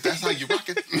 Okay. If that's how you rock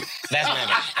it. That's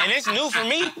Mando. And it's new for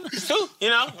me, too. You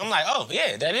know, I'm like, oh,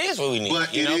 yeah, that is what we need.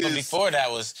 But but before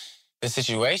that was the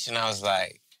situation, I was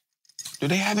like, do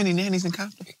they have any nannies in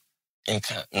Compton?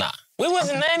 Nah. We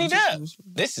wasn't nannied up.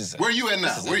 This is where you at now?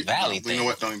 This is a valley thing. You know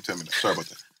what? Don't even tell me that. Sorry about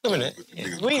that. Wait a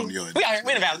minute. We in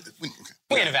the valley.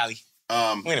 We in the valley.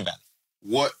 We in the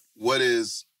valley. What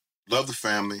is... Love the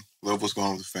family. Love what's going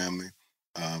on with the family.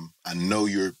 I know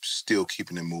you're still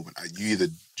keeping it moving. You either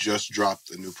just dropped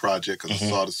a new project because I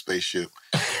saw the spaceship.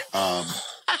 I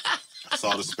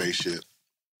saw the spaceship.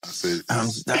 I said, I'm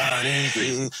starting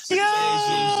to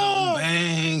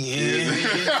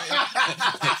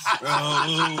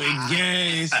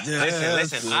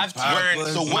Listen, I've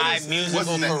turned my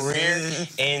musical career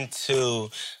into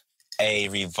a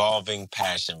revolving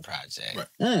passion project.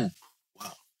 Right.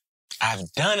 Wow.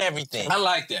 I've done everything. I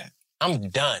like that. I'm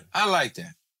done. I like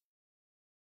that.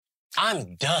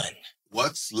 I'm done.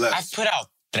 What's left? I put out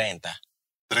 30.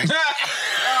 Here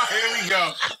we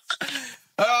go.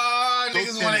 Oh,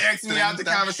 niggas want to X me out the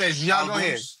conversation. Y'all go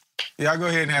ahead. Y'all go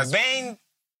ahead and have 20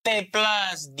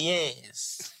 plus 10.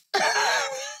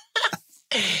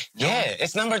 Yeah,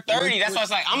 it's number 30. That's why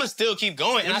it's like, I'm going to still keep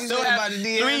going. And I still have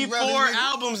 3-4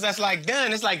 albums that's like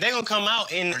done. It's like they're going to come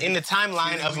out in the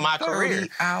timeline of my career.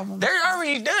 They're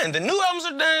already done. The new albums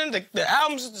are done. The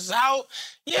albums is out.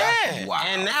 Yeah. Wow.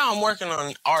 And now I'm working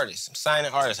on artists. I'm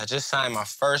signing artists. I just signed my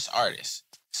first artist.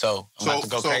 So I'm about to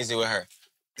go crazy with her.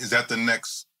 Is that the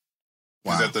next?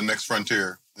 Is that the next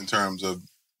frontier in terms of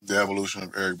the evolution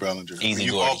of Eric Bellinger? Easy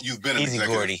Gordy. You've been an Easy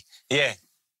executive. Gordy. Yeah.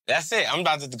 That's it. I'm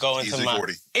about to go into Easy my...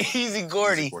 Gordy. Easy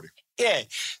Gordy. Easy Gordy. Yeah.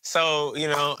 So,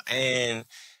 and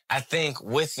I think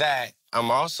with that, I'm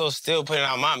also still putting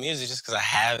out my music just because I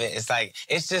have it. It's like,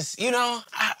 it's just,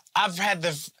 I've had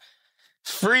the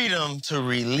freedom to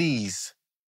release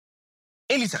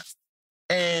anytime.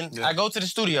 And I go to the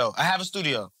studio. I have a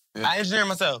studio. Yeah. I engineer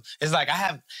myself. It's like I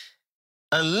have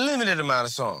a limited amount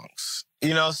of songs,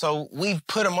 so we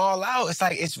put them all out. It's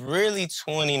like, it's really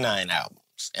 29 albums.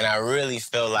 And I really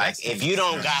feel like if you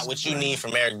don't got what you need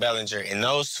from Eric Bellinger in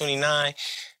those 29,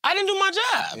 I didn't do my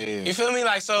job. Yeah. You feel me?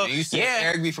 Like, so, you said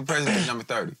Eric B for president is number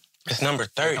 30. It's number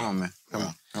 30. Come on, man. Come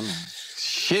on.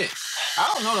 Shit.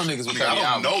 I don't know no niggas with 30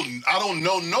 albums. I don't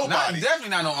know nobody. Definitely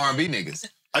not no R&B niggas.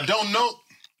 I don't know.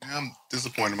 I'm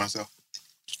disappointed in myself.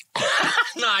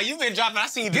 Nah, you've been dropping. I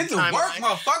see you. Get to work,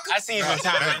 motherfucker. I see you from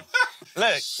time.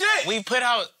 Look, shit. We put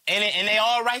out, and they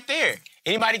all right there.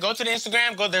 Anybody go to the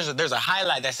Instagram? There's a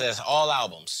highlight that says all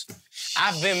albums.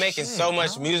 I've been making so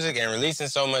much music and releasing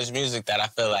so much music that I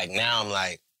feel like now I'm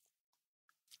like,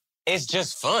 it's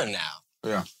just fun now.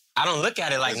 Yeah. I don't look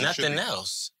at it like nothing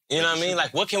else. You know what I mean?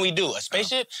 Like, what can we do? A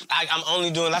spaceship? I'm only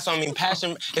doing, that's what I mean,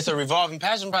 passion. It's a revolving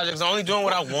passion project. I'm only doing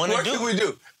what I want to do. What can we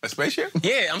do? A spaceship?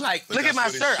 Yeah, I'm like, look at my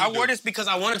shirt. I wore this because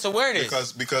I wanted to wear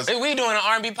this. Because we doing an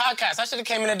R&B podcast. I should have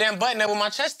came in a damn button up with my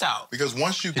chest out. Because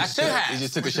once you... I should have. He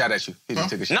just took a shot at you. He just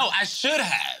took a shot. No, I should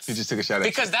have. He just took a shot at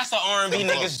you. Because that's what R&B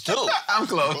niggas do. I'm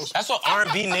close. That's what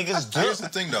R&B niggas do. Here's the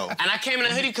thing, though. And I came in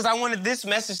a hoodie because I wanted this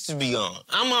message to be on.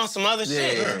 I'm on some other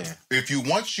shit. Yeah. If you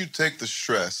once you take the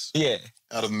stress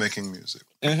out of making music,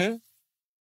 and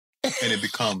it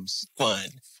becomes fun,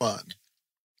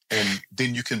 and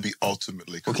then you can be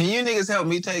ultimately. Well, can you niggas help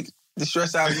me take the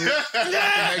stress out of you?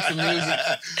 Make some music.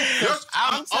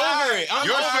 I'm over it.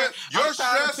 Your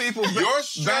stress, people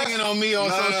banging on me on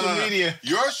social media.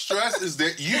 Your stress is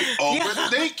that you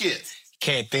overthink it.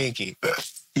 Can't think it.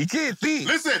 You can't think.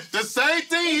 Listen, the same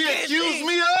thing he accused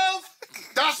me of.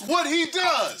 That's what he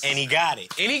does. And he got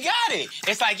it.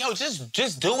 It's like, yo,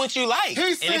 just do what you like.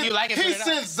 And if you like it, he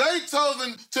sent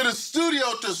Zaytoven to the studio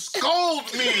to scold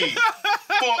me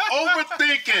for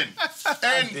overthinking.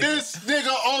 And this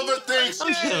nigga overthinks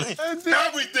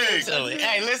everything.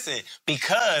 Hey, listen,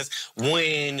 because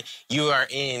when you are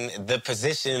in the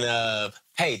position of,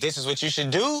 hey, this is what you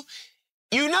should do,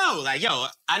 like, yo,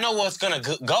 I know what's gonna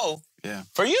go. Yeah.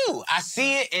 For you, I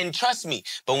see it and trust me.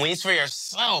 But when it's for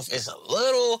yourself, it's a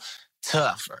little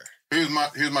tougher. Here's my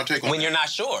take on when you're not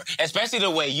sure, especially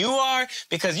the way you are,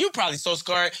 because you're probably so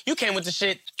scarred. You came with the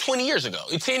shit 20 years ago,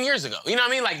 10 years ago. You know what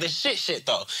I mean? Like the shit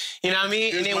though. You know what I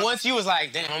mean? And then once you was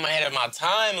like, damn, I'm ahead of my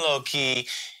time, low key.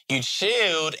 You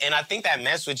chilled, and I think that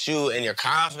messed with you and your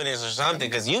confidence or something,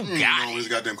 because you got it. His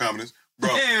goddamn confidence. Bro.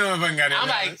 I'm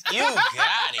like, you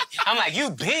got it. I'm like,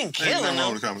 you been killing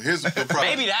them. Here's the problem.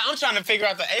 Maybe that. I'm trying to figure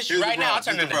out the issue right now. I'm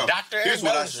turning to the doctor. Here's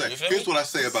what I say. Here's what I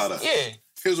say about us. Yeah.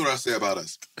 Here's what I say about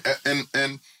us.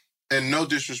 And no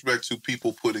disrespect to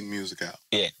people putting music out.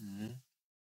 Yeah. Mm-hmm.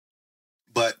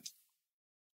 But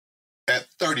at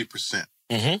 30%,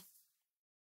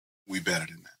 we better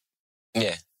than that.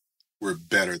 Yeah. We're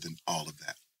better than all of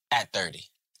that. At 30.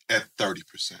 At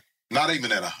 30%. Not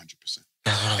even at 100%.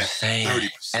 That's what I'm saying. 30%.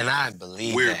 And I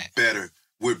believe we're that. Better.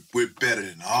 We're better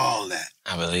than all that.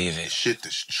 I believe it. The shit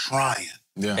that's trying.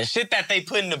 Yeah. And shit that they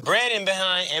putting the bread in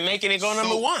behind and making it go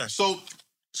number one. So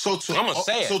to I'm gonna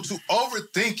say it. So to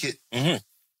overthink it,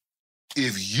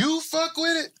 if you fuck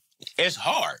with it, it's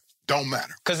hard. Don't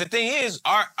matter. Because the thing is,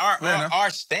 our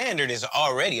standard is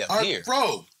already up here.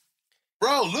 Bro,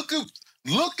 look at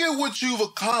Look at what you've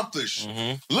accomplished.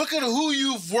 Mm-hmm. Look at who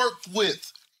you've worked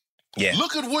with. Yeah.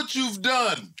 Look at what you've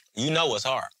done. You know it's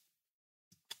hard.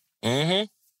 Mm-hmm.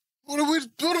 What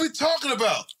are we talking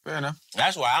about? Fair enough.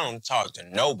 That's why I don't talk to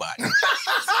nobody.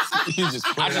 You just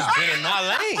put I it just out. been in my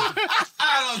lane.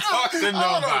 I don't talk to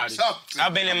nobody.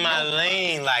 I've been in my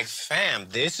lane like, fam,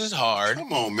 this is hard.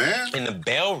 Come on, man. And the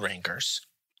bell ringers,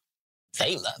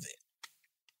 they love it.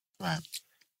 Right.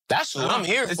 That's what I'm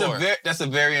here for. That's a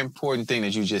very important thing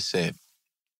that you just said,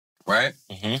 right?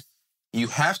 Mm-hmm. You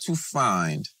have to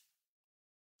find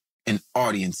an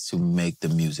audience to make the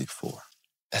music for.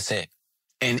 That's it.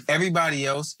 And everybody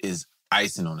else is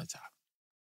icing on the top,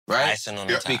 right? Icing on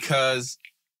the top. Because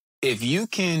if you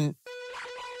can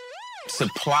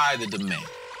supply the demand.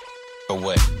 For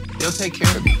what? They'll take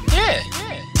care of you. Yeah.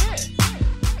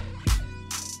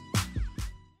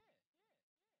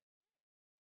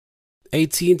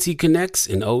 AT&T connects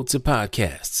an ode to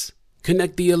podcasts.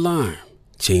 Connect the alarm.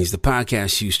 Change the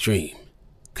podcast you stream.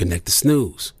 Connect the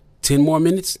snooze. 10 more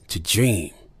minutes to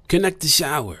dream. Connect the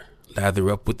shower. Lather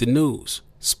up with the news,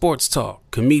 sports talk,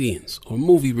 comedians, or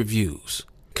movie reviews.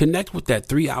 Connect with that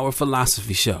 3-hour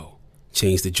philosophy show.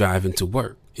 Change the drive into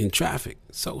work in traffic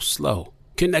so slow.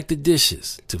 Connect the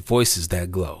dishes to voices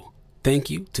that glow. Thank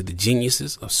you to the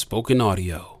geniuses of spoken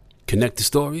audio. Connect the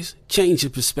stories, change your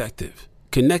perspective.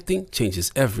 Connecting changes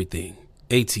everything.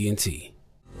 AT&T.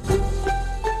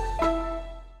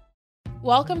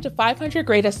 Welcome to 500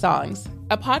 Greatest Songs,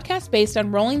 a podcast based on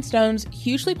Rolling Stone's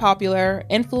hugely popular,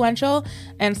 influential,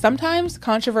 and sometimes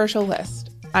controversial list.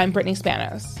 I'm Brittany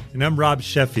Spanos. And I'm Rob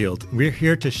Sheffield. We're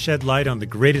here to shed light on the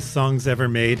greatest songs ever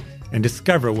made and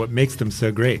discover what makes them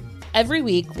so great. Every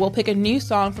week, we'll pick a new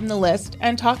song from the list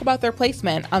and talk about their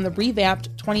placement on the revamped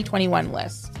 2021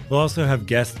 list. We'll also have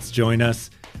guests join us,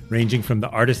 ranging from the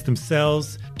artists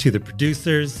themselves to the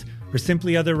producers, or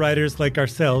simply other writers like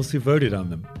ourselves who voted on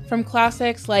them. From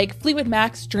classics like Fleetwood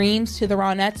Mac's Dreams to the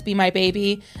Ronettes' Be My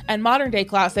Baby, and modern-day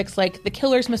classics like The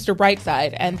Killer's Mr.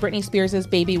 Brightside and Britney Spears'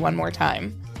 Baby One More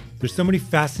Time. There's so many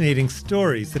fascinating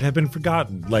stories that have been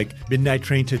forgotten, like Midnight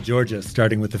Train to Georgia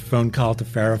starting with a phone call to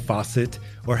Farrah Fawcett,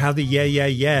 or how the Yeah Yeah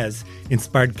Yeahs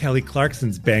inspired Kelly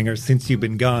Clarkson's banger Since You've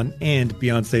Been Gone and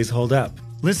Beyoncé's Hold Up.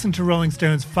 Listen to Rolling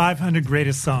Stone's 500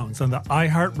 Greatest Songs on the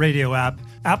iHeartRadio app,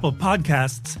 Apple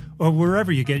Podcasts, or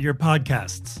wherever you get your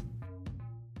podcasts.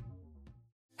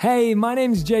 Hey, my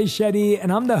name's Jay Shetty,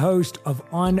 and I'm the host of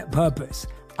On Purpose.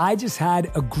 I just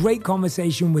had a great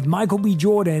conversation with Michael B.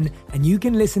 Jordan, and you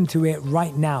can listen to it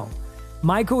right now.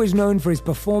 Michael is known for his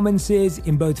performances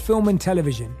in both film and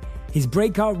television. His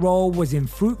breakout role was in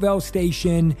Fruitvale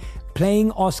Station,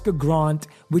 playing Oscar Grant,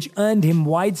 which earned him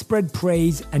widespread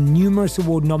praise and numerous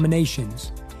award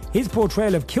nominations. His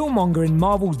portrayal of Killmonger in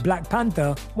Marvel's Black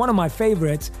Panther, one of my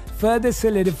favorites, further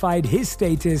solidified his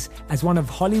status as one of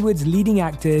Hollywood's leading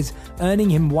actors, earning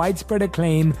him widespread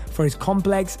acclaim for his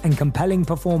complex and compelling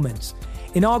performance.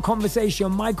 In our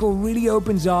conversation, Michael really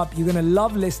opens up. You're going to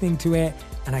love listening to it,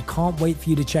 and I can't wait for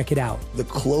you to check it out. The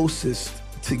closest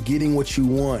to getting what you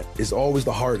want is always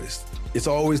the hardest. It's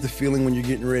always the feeling when you're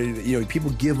getting ready to,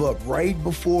 people give up right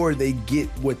before they get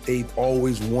what they've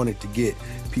always wanted to get.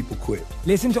 People quit.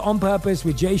 Listen to On Purpose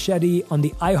with Jay Shetty on the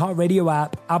iHeartRadio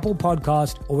app, Apple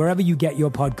Podcast, or wherever you get your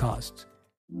podcasts.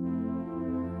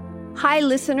 Hi,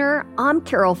 listener. I'm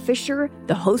Carol Fisher,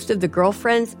 the host of The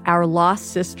Girlfriends, Our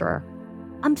Lost Sister.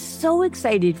 I'm so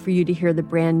excited for you to hear the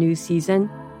brand new season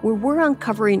where we're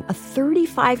uncovering a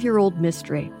 35-year-old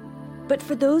mystery. But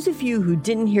for those of you who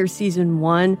didn't hear season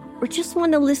 1 or just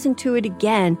want to listen to it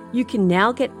again, you can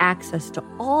now get access to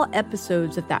all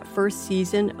episodes of that first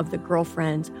season of The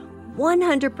Girlfriends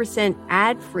 100%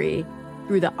 ad-free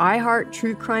through the iHeart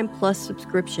True Crime Plus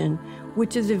subscription,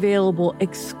 which is available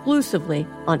exclusively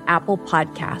on Apple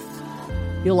Podcasts.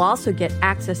 You'll also get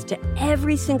access to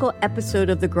every single episode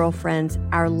of The Girlfriends,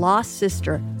 Our Lost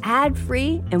Sister,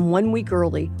 ad-free and 1 week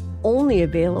early, only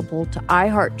available to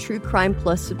iHeart True Crime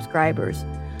Plus subscribers.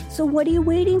 So what are you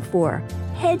waiting for?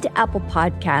 Head to Apple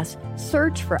Podcasts,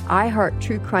 search for iHeart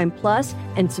True Crime Plus,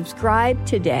 and subscribe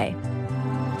today.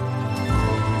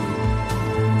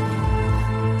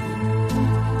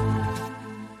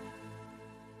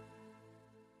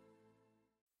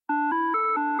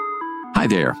 Hi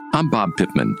there, I'm Bob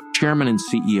Pittman, Chairman and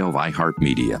CEO of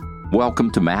iHeartMedia.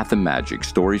 Welcome to Math and Magic,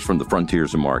 Stories from the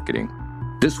Frontiers of Marketing.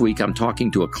 This week, I'm talking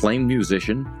to acclaimed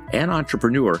musician and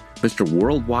entrepreneur, Mr.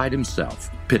 Worldwide himself,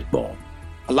 Pitbull.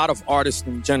 A lot of artists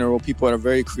in general, people that are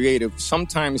very creative,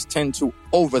 sometimes tend to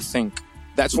overthink.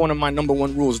 That's one of my number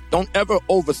one rules. Don't ever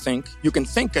overthink. You can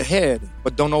think ahead,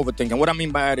 but don't overthink. And what I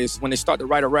mean by that is when they start to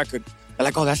write a record, they're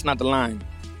like, oh, that's not the line.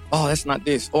 oh, that's not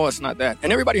this, oh, it's not that.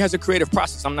 And everybody has a creative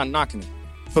process. I'm not knocking it.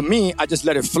 For me, I just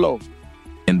let it flow.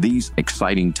 In these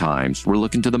exciting times, we're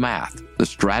looking to the math, the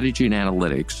strategy and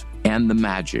analytics, and the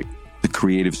magic, the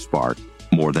creative spark,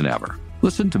 more than ever.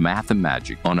 Listen to Math and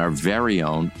Magic on our very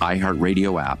own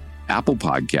iHeartRadio app, Apple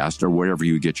Podcast, or wherever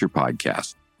you get your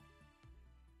podcasts.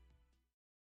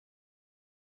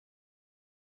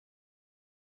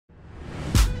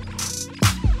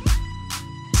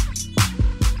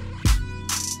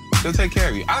 They'll take care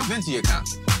of you. I've been to your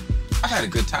concert. I've had a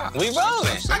good time. We rolling.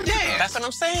 I dance. That's what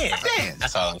I'm saying. I dance.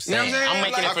 That's all I'm saying. You know what I'm saying?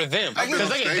 I'm making it for them. Because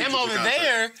look at them over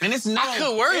there. And it's known, I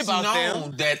could worry about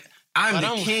them. that I'm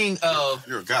the king of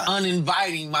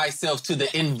uninviting myself to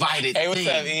the invited Hey, what's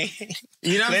thing. up, E?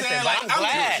 You know what I'm saying? Like, I'm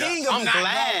glad. the king of not going.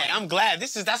 I'm glad.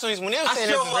 That's what he's when they were I saying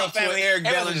show this is real up to family. an Eric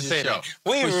everyone Bellinger just said show, that.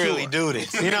 We for really sure. do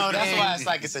this. You know, that's why it's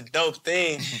like it's a dope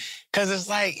thing. Because it's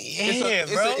like,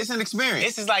 bro. It's an experience.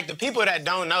 This is like the people that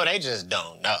don't know, they just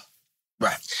don't know.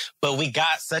 Right. But we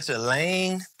got such a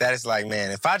lane that it's like,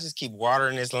 man, if I just keep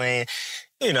watering this lane,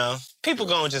 you know, people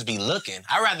gonna just be looking.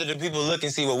 I'd rather the people look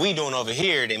and see what we doing over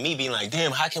here than me being like,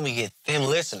 damn, how can we get them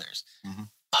listeners? Mm-hmm.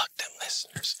 Fuck them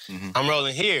listeners. Mm-hmm. I'm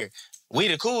rolling here. We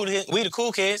the cool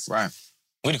kids. Right.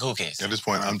 We the cool kids. At this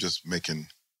point, I'm just making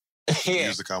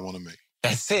music I want to make.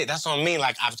 That's it. That's what I mean.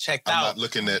 Like, I've checked out.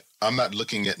 I'm not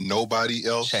looking at nobody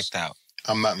else. Checked out.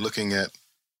 I'm not looking at.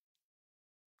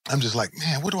 I'm just like,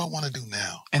 man, what do I want to do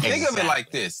now? And think of it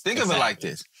like this. Think of it like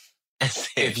this.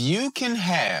 If you can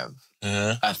have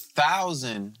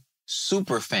 1,000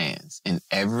 super fans in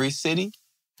every city,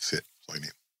 that's it. That's all you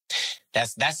need.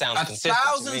 That sounds consistent.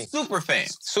 1,000 super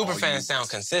fans. Super fans sound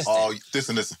consistent. Oh,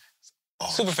 listen.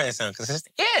 Super fans sound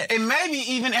consistent. Yeah. And maybe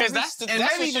even every state.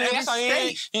 Maybe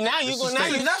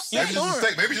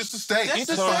just a state. You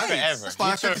touring forever. It's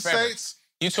fine. 50 states.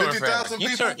 You touring forever.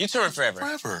 You touring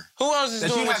forever. Who else is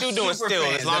doing what you doing still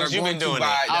as long as you've been doing it?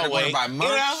 I'll wait. Buy merch,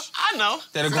 I know.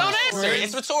 Don't answer it.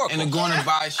 It's rhetorical. And they're going to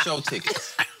buy show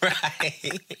tickets.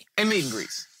 Right. And meet and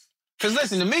greets. Because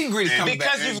listen, the meet and greet is coming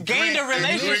back. Because you've gained a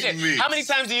relationship. How many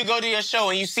times do you go to your show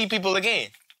and you see people again?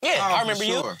 Yeah, I remember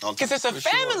you. Because it's a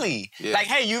family. Yeah. Like,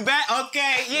 hey, you back?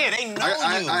 Okay. Yeah, they know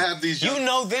you. I have these you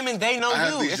know them and they know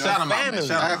you. It's a family.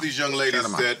 I have these young ladies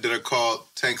that are called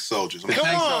tank soldiers.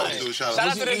 Come on. Shout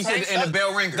out to the tank and the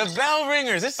bell ringers. The bell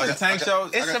ringers. It's a tank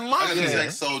show. It's a mafia. I got these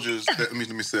tank soldiers. Let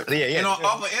me say. Yeah. And off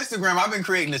of Instagram, I've been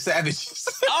creating the savages.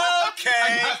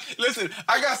 Okay.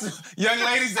 I got some young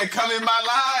ladies that come in my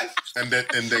live. And they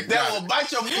that will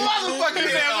bite your motherfucking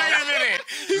head off. Wait a minute.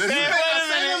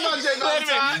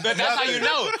 But that's how you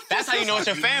know. That's how you know what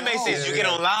your fan base is. You get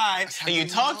on live and you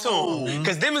talk to them.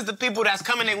 Because them is the people that's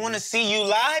coming. They want to see you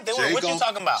live. They want what you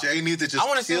talking about. Jay needs to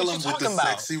just kill them with the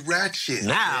sexy rat shit.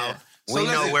 Now we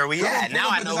know where we at. Now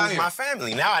I know who's my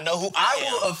family. Now I know who I am.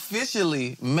 I will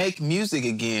officially make music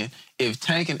again if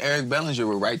Tank and Eric Bellinger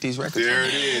will write these records. There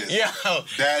it is. Yo.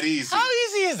 That easy. How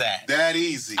easy is that? That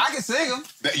easy. I can sing them.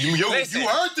 You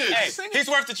heard this. Hey, he's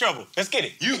worth the trouble. Let's get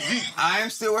it. I am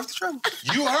still worth the trouble.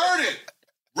 You heard it.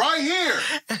 Right here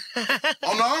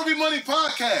on the Harvey Money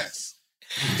Podcast.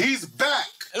 He's back.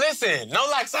 Listen, no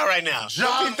likes out right now.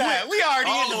 John Wick. We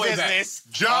already in the business.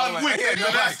 John Wick. You're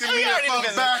asking me if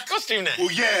I'm back. Go stream that.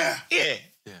 Well, yeah.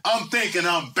 I'm thinking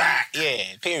I'm back. Yeah,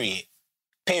 period.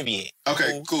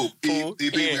 Okay, cool.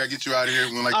 DB, we gotta get you out of here.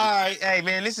 All right, hey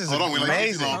man, this is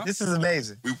amazing. This is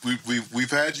amazing.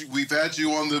 We've had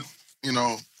you on the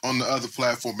on the other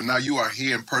platform, but now you are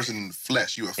here in person in the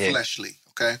flesh. You are fleshly,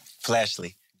 okay?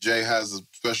 Fleshly. Jay has a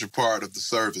special part of the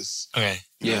service. Okay.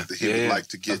 That he would like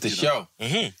to get of the show.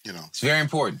 It's very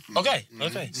important. Okay.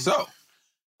 So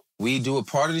we do a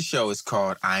part of the show. It's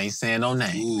called I Ain't Saying No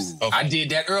Names. Okay. I did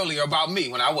that earlier about me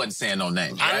when I wasn't saying no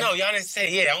names. Right? I know y'all didn't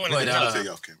say. Yeah, I wanted to tell you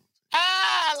off camera.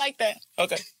 I like that.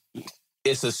 Okay.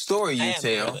 It's a story you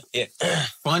tell,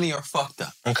 funny or fucked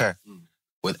up. Okay.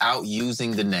 Without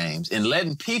using the names and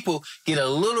letting people get a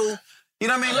little. You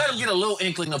know what I mean? Let them get a little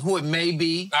inkling of who it may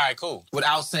be. All right, cool.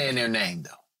 Without saying their name, though.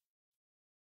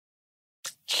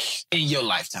 In your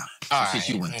lifetime. All right.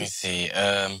 You went through. Let me see.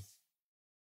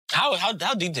 How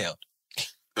detailed?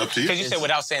 Up to you. Because you said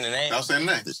without saying the name. Without saying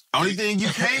the names. Only thing you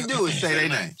can't do is say their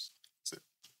names.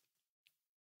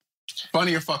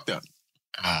 Funny or fucked up?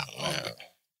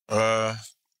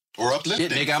 Or uplifting.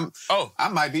 Shit, nigga, I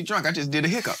might be drunk. I just did a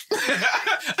hiccup.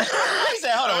 I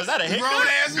said, hold on, was that a hiccup? Grown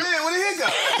ass man with a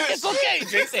hiccup. It's okay.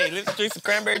 Jay said, let's drink some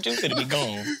cranberry juice, it'll be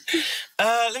gone.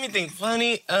 Let me think.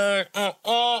 Funny.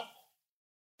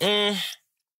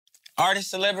 Artist,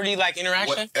 celebrity, like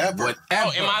interaction? Whatever.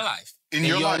 Oh, in my life. In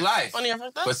your life. Funny or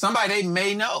fucked up? But somebody they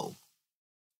may know.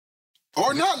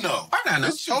 Or not know. Or not know.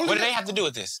 What do they have to do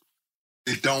with this?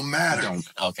 It don't matter.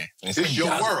 Okay. It's your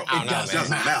world. It doesn't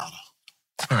matter.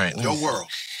 All right. Your world.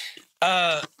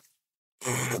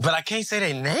 But I can't say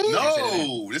their name.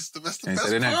 No, that's the best part.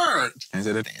 Can't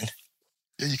say that.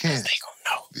 Yeah, you can. They gonna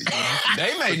know.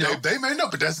 They may know. They may know,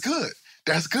 but that's good.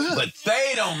 That's good. But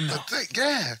they don't know.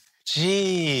 Yeah.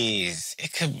 Jeez,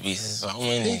 it could be so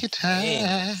many. Take your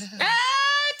time.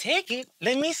 Take it.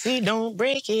 Let me see. Don't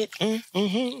break it.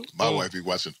 My wife be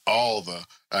watching all the.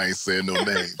 I ain't saying no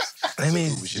names. Let me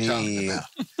who was you talking see. about?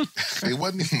 It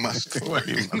wasn't even my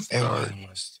story.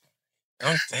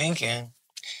 I'm thinking.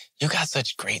 You got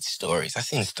such great stories. I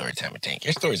seen Story Time with Tank.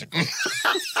 Your stories are great.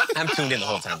 I'm tuned in the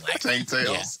whole time. Like Tank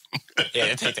Tales.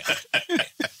 Yeah, Tank Tales.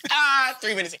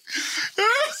 3 minutes in.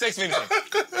 6 minutes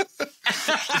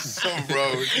in. Something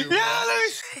wrong with you. Yeah, let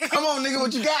me see. Come on, nigga,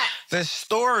 what you got? The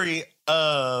story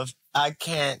of I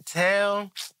Can't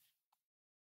Tell.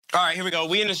 All right, here we go.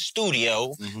 We in the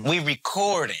studio. We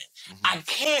recording. I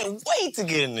can't wait to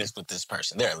get in this with this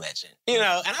person. They're a legend. You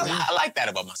know, and I like that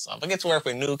about myself. I get to work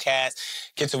with new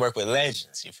cats, get to work with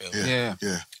legends, you feel me? Yeah.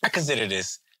 I consider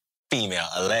this female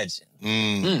a legend.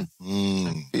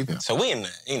 So we in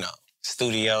the,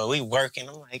 studio, we working.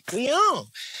 I'm like, we on.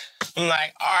 I'm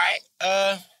like,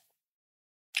 all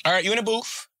right, you in the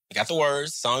booth. You got the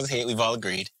words, song's hit, we've all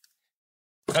agreed.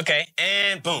 Okay,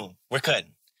 and boom, we're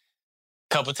cutting.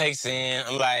 Couple takes in,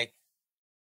 I'm like,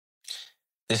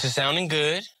 this is sounding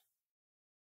good.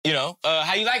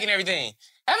 How you liking everything?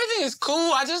 Everything is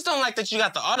cool. I just don't like that you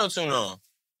got the auto-tune on.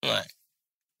 I'm like,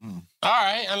 all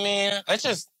right, I mean, let's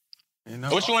just,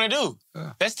 what you want to do?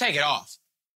 Let's take it off.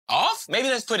 Off? Maybe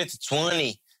let's put it to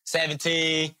 20,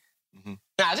 17.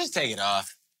 Nah, just take it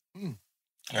off. All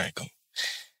right, cool.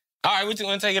 All right, we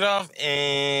want to take it off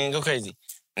and go crazy.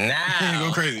 Now,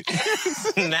 Go crazy.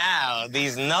 now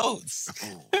these notes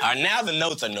the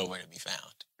notes are nowhere to be found.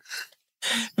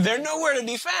 They're nowhere to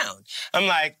be found. I'm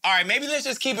like, all right, maybe let's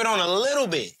just keep it on a little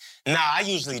bit. Nah, I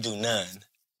usually do none.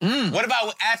 What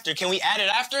about after? Can we add it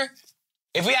after?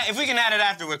 If we can add it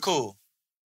after, we're cool.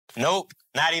 Nope,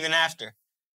 not even after.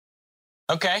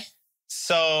 Okay,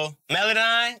 so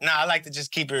Melodyne? Nah, I like to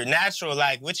just keep it natural.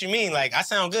 Like, what you mean? Like, I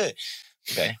sound good.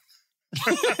 Okay.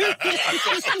 All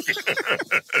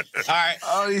right.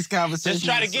 All these conversations. Just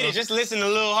try to get it. Just listen a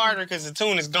little harder because the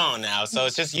tune is gone now. So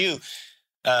it's just you.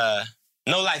 No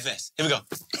life vest. Here we go.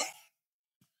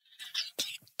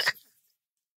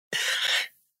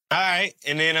 All right,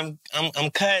 and then I'm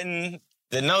cutting.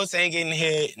 The notes ain't getting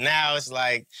hit. Now it's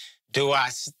like, do I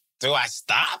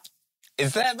stop?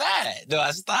 Is that bad? Do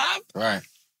I stop? Right.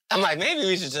 I'm like, maybe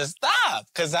we should just stop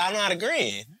because I'm not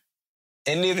agreeing.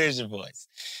 And neither is your voice.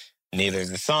 Neither is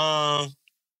the song.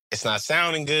 It's not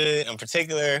sounding good. I'm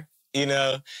particular,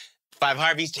 5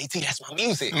 heartbeats. JT, that's my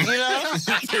music, To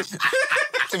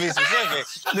be specific.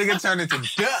 Nigga turn into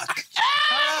Duck.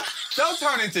 Don't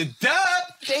turn into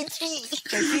Duck. JT,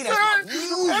 that's my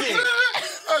music.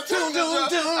 I turned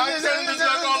this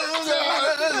up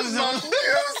on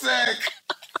music.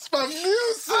 It's my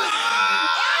music.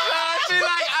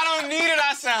 I don't need it.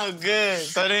 I sound good.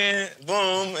 So then,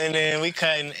 boom, and then we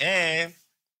cutting and...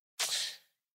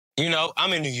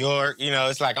 I'm in New York.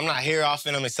 It's like I'm not here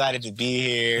often. I'm excited to be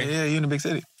here. Yeah, you in a big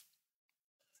city.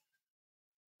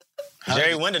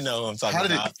 Jerry Wonder know who I'm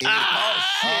talking about.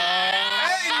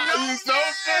 No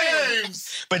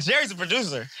names. But Jerry's a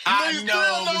producer. I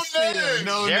know.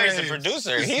 No Jerry's names. a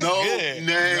producer. He's no good.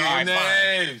 Names.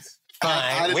 All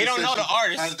right, fine. We don't know the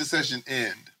artist. How did the session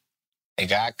end? It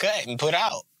got cut and put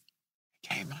out. It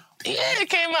came out. Yeah, it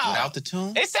came out. Without the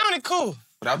tune? It sounded cool.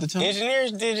 Without the tune?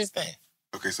 Engineers did his thing.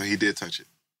 Okay, so he did touch it.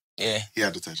 Yeah. He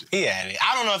had to touch it. He added it.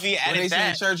 I don't know if he added What they say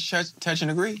in that. church, touch and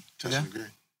agree. Touch and agree.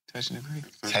 Touch and agree.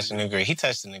 Touch and agree. He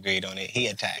touched and agreed on it. He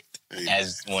attacked,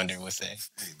 as Wonder would say.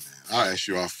 Hey, man. I'll ask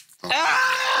you off.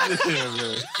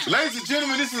 Ladies and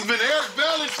gentlemen, this has been Eric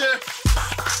Bellinger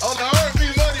on the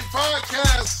R&B Money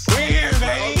Podcast. We here,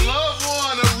 baby. A loved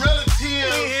one, a relative. We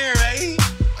here, baby.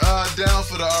 Down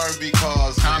for the R&B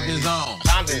cause. Compton Zone.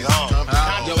 Compton Zone.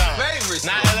 Your favorite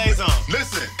Not song. LA Zone.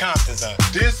 Listen, Compton Zone.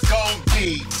 this gon'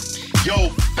 be your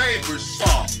favorite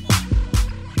song.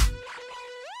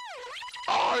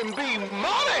 R&B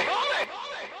Money.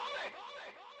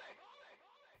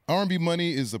 R&B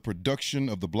Money is a production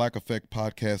of the Black Effect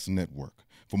Podcast Network.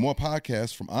 For more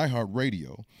podcasts from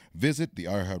iHeartRadio, visit the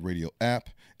iHeartRadio app,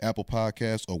 Apple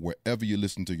Podcasts, or wherever you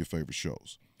listen to your favorite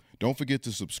shows. Don't forget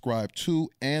to subscribe to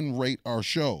and rate our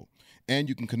show. And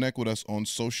you can connect with us on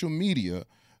social media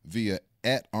via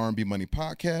 @R&B Money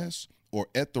Podcast or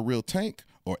 @TheRealTank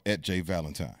or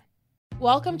 @JValentine.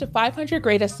 Welcome to 500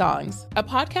 Greatest Songs, a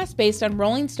podcast based on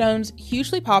Rolling Stone's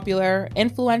hugely popular,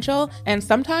 influential, and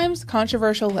sometimes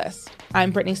controversial list. I'm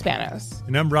Brittany Spanos.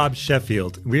 And I'm Rob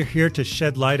Sheffield. We're here to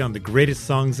shed light on the greatest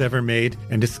songs ever made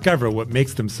and discover what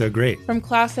makes them so great. From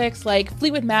classics like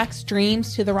Fleetwood Mac's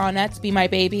Dreams to the Ronettes' Be My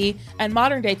Baby, and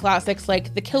modern-day classics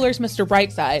like The Killer's Mr.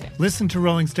 Brightside. Listen to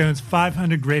Rolling Stone's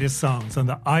 500 Greatest Songs on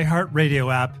the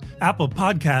iHeartRadio app, Apple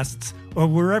Podcasts, or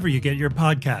wherever you get your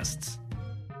podcasts.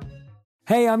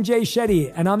 Hey, I'm Jay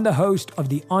Shetty, and I'm the host of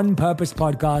the On Purpose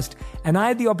podcast, and I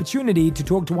had the opportunity to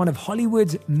talk to one of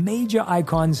Hollywood's major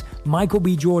icons, Michael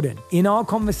B. Jordan. In our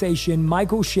conversation,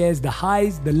 Michael shares the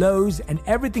highs, the lows, and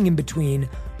everything in between,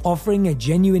 offering a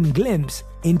genuine glimpse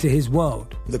into his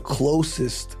world. The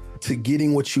closest to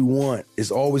getting what you want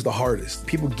is always the hardest.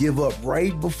 People give up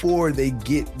right before they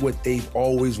get what they've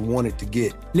always wanted to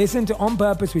get. Listen to On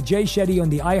Purpose with Jay Shetty on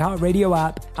the iHeartRadio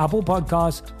app, Apple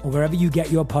Podcasts, or wherever you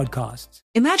get your podcasts.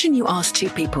 Imagine you ask two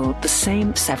people the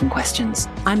same 7 questions.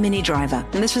 I'm Minnie Driver,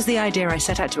 and this was the idea I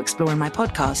set out to explore in my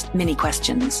podcast, Mini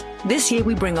Questions. This year,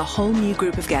 we bring a whole new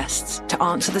group of guests to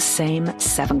answer the same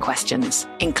 7 questions,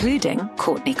 including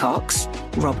Courtney Cox,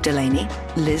 Rob Delaney,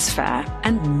 Liz Phair,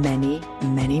 and many,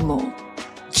 many more.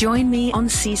 Join me on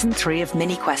Season 3 of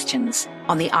Mini Questions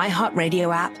on the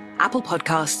iHeartRadio app, Apple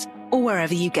Podcasts, or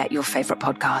wherever you get your favorite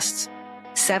podcasts.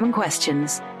 7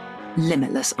 questions,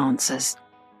 limitless answers.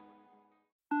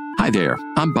 Hi there,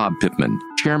 I'm Bob Pittman,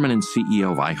 Chairman and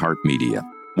CEO of iHeartMedia.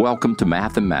 Welcome to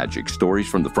Math and Magic, Stories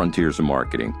from the Frontiers of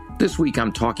Marketing. This week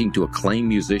I'm talking to acclaimed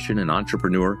musician and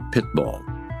entrepreneur, Pitbull.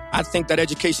 I think that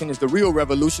education is the real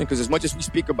revolution, because as much as we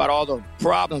speak about all the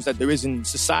problems that there is in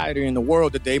society and the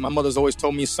world today, my mother's always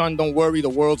told me, son, don't worry, the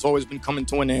world's always been coming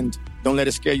to an end. Don't let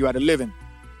it scare you out of living.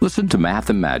 Listen to Math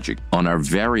and Magic on our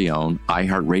very own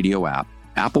iHeartRadio app,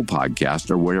 Apple Podcast,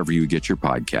 or wherever you get your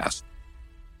podcasts.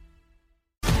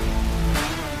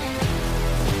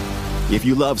 If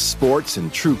you love sports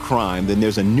and true crime, then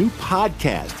there's a new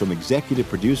podcast from executive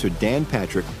producer Dan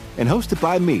Patrick and hosted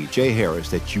by me, Jay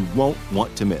Harris, that you won't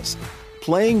want to miss.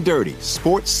 Playing Dirty: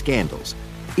 Sports Scandals.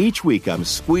 Each week, I'm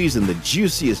squeezing the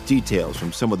juiciest details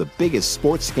from some of the biggest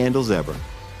sports scandals ever.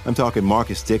 I'm talking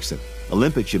Marcus Dixon,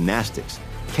 Olympic gymnastics,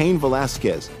 Cain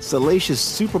Velasquez, salacious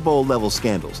Super Bowl-level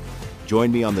scandals.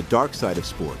 Join me on the dark side of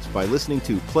sports by listening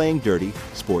to Playing Dirty: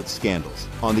 Sports Scandals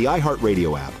on the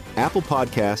iHeartRadio app, Apple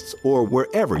Podcasts, or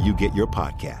wherever you get your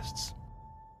podcasts.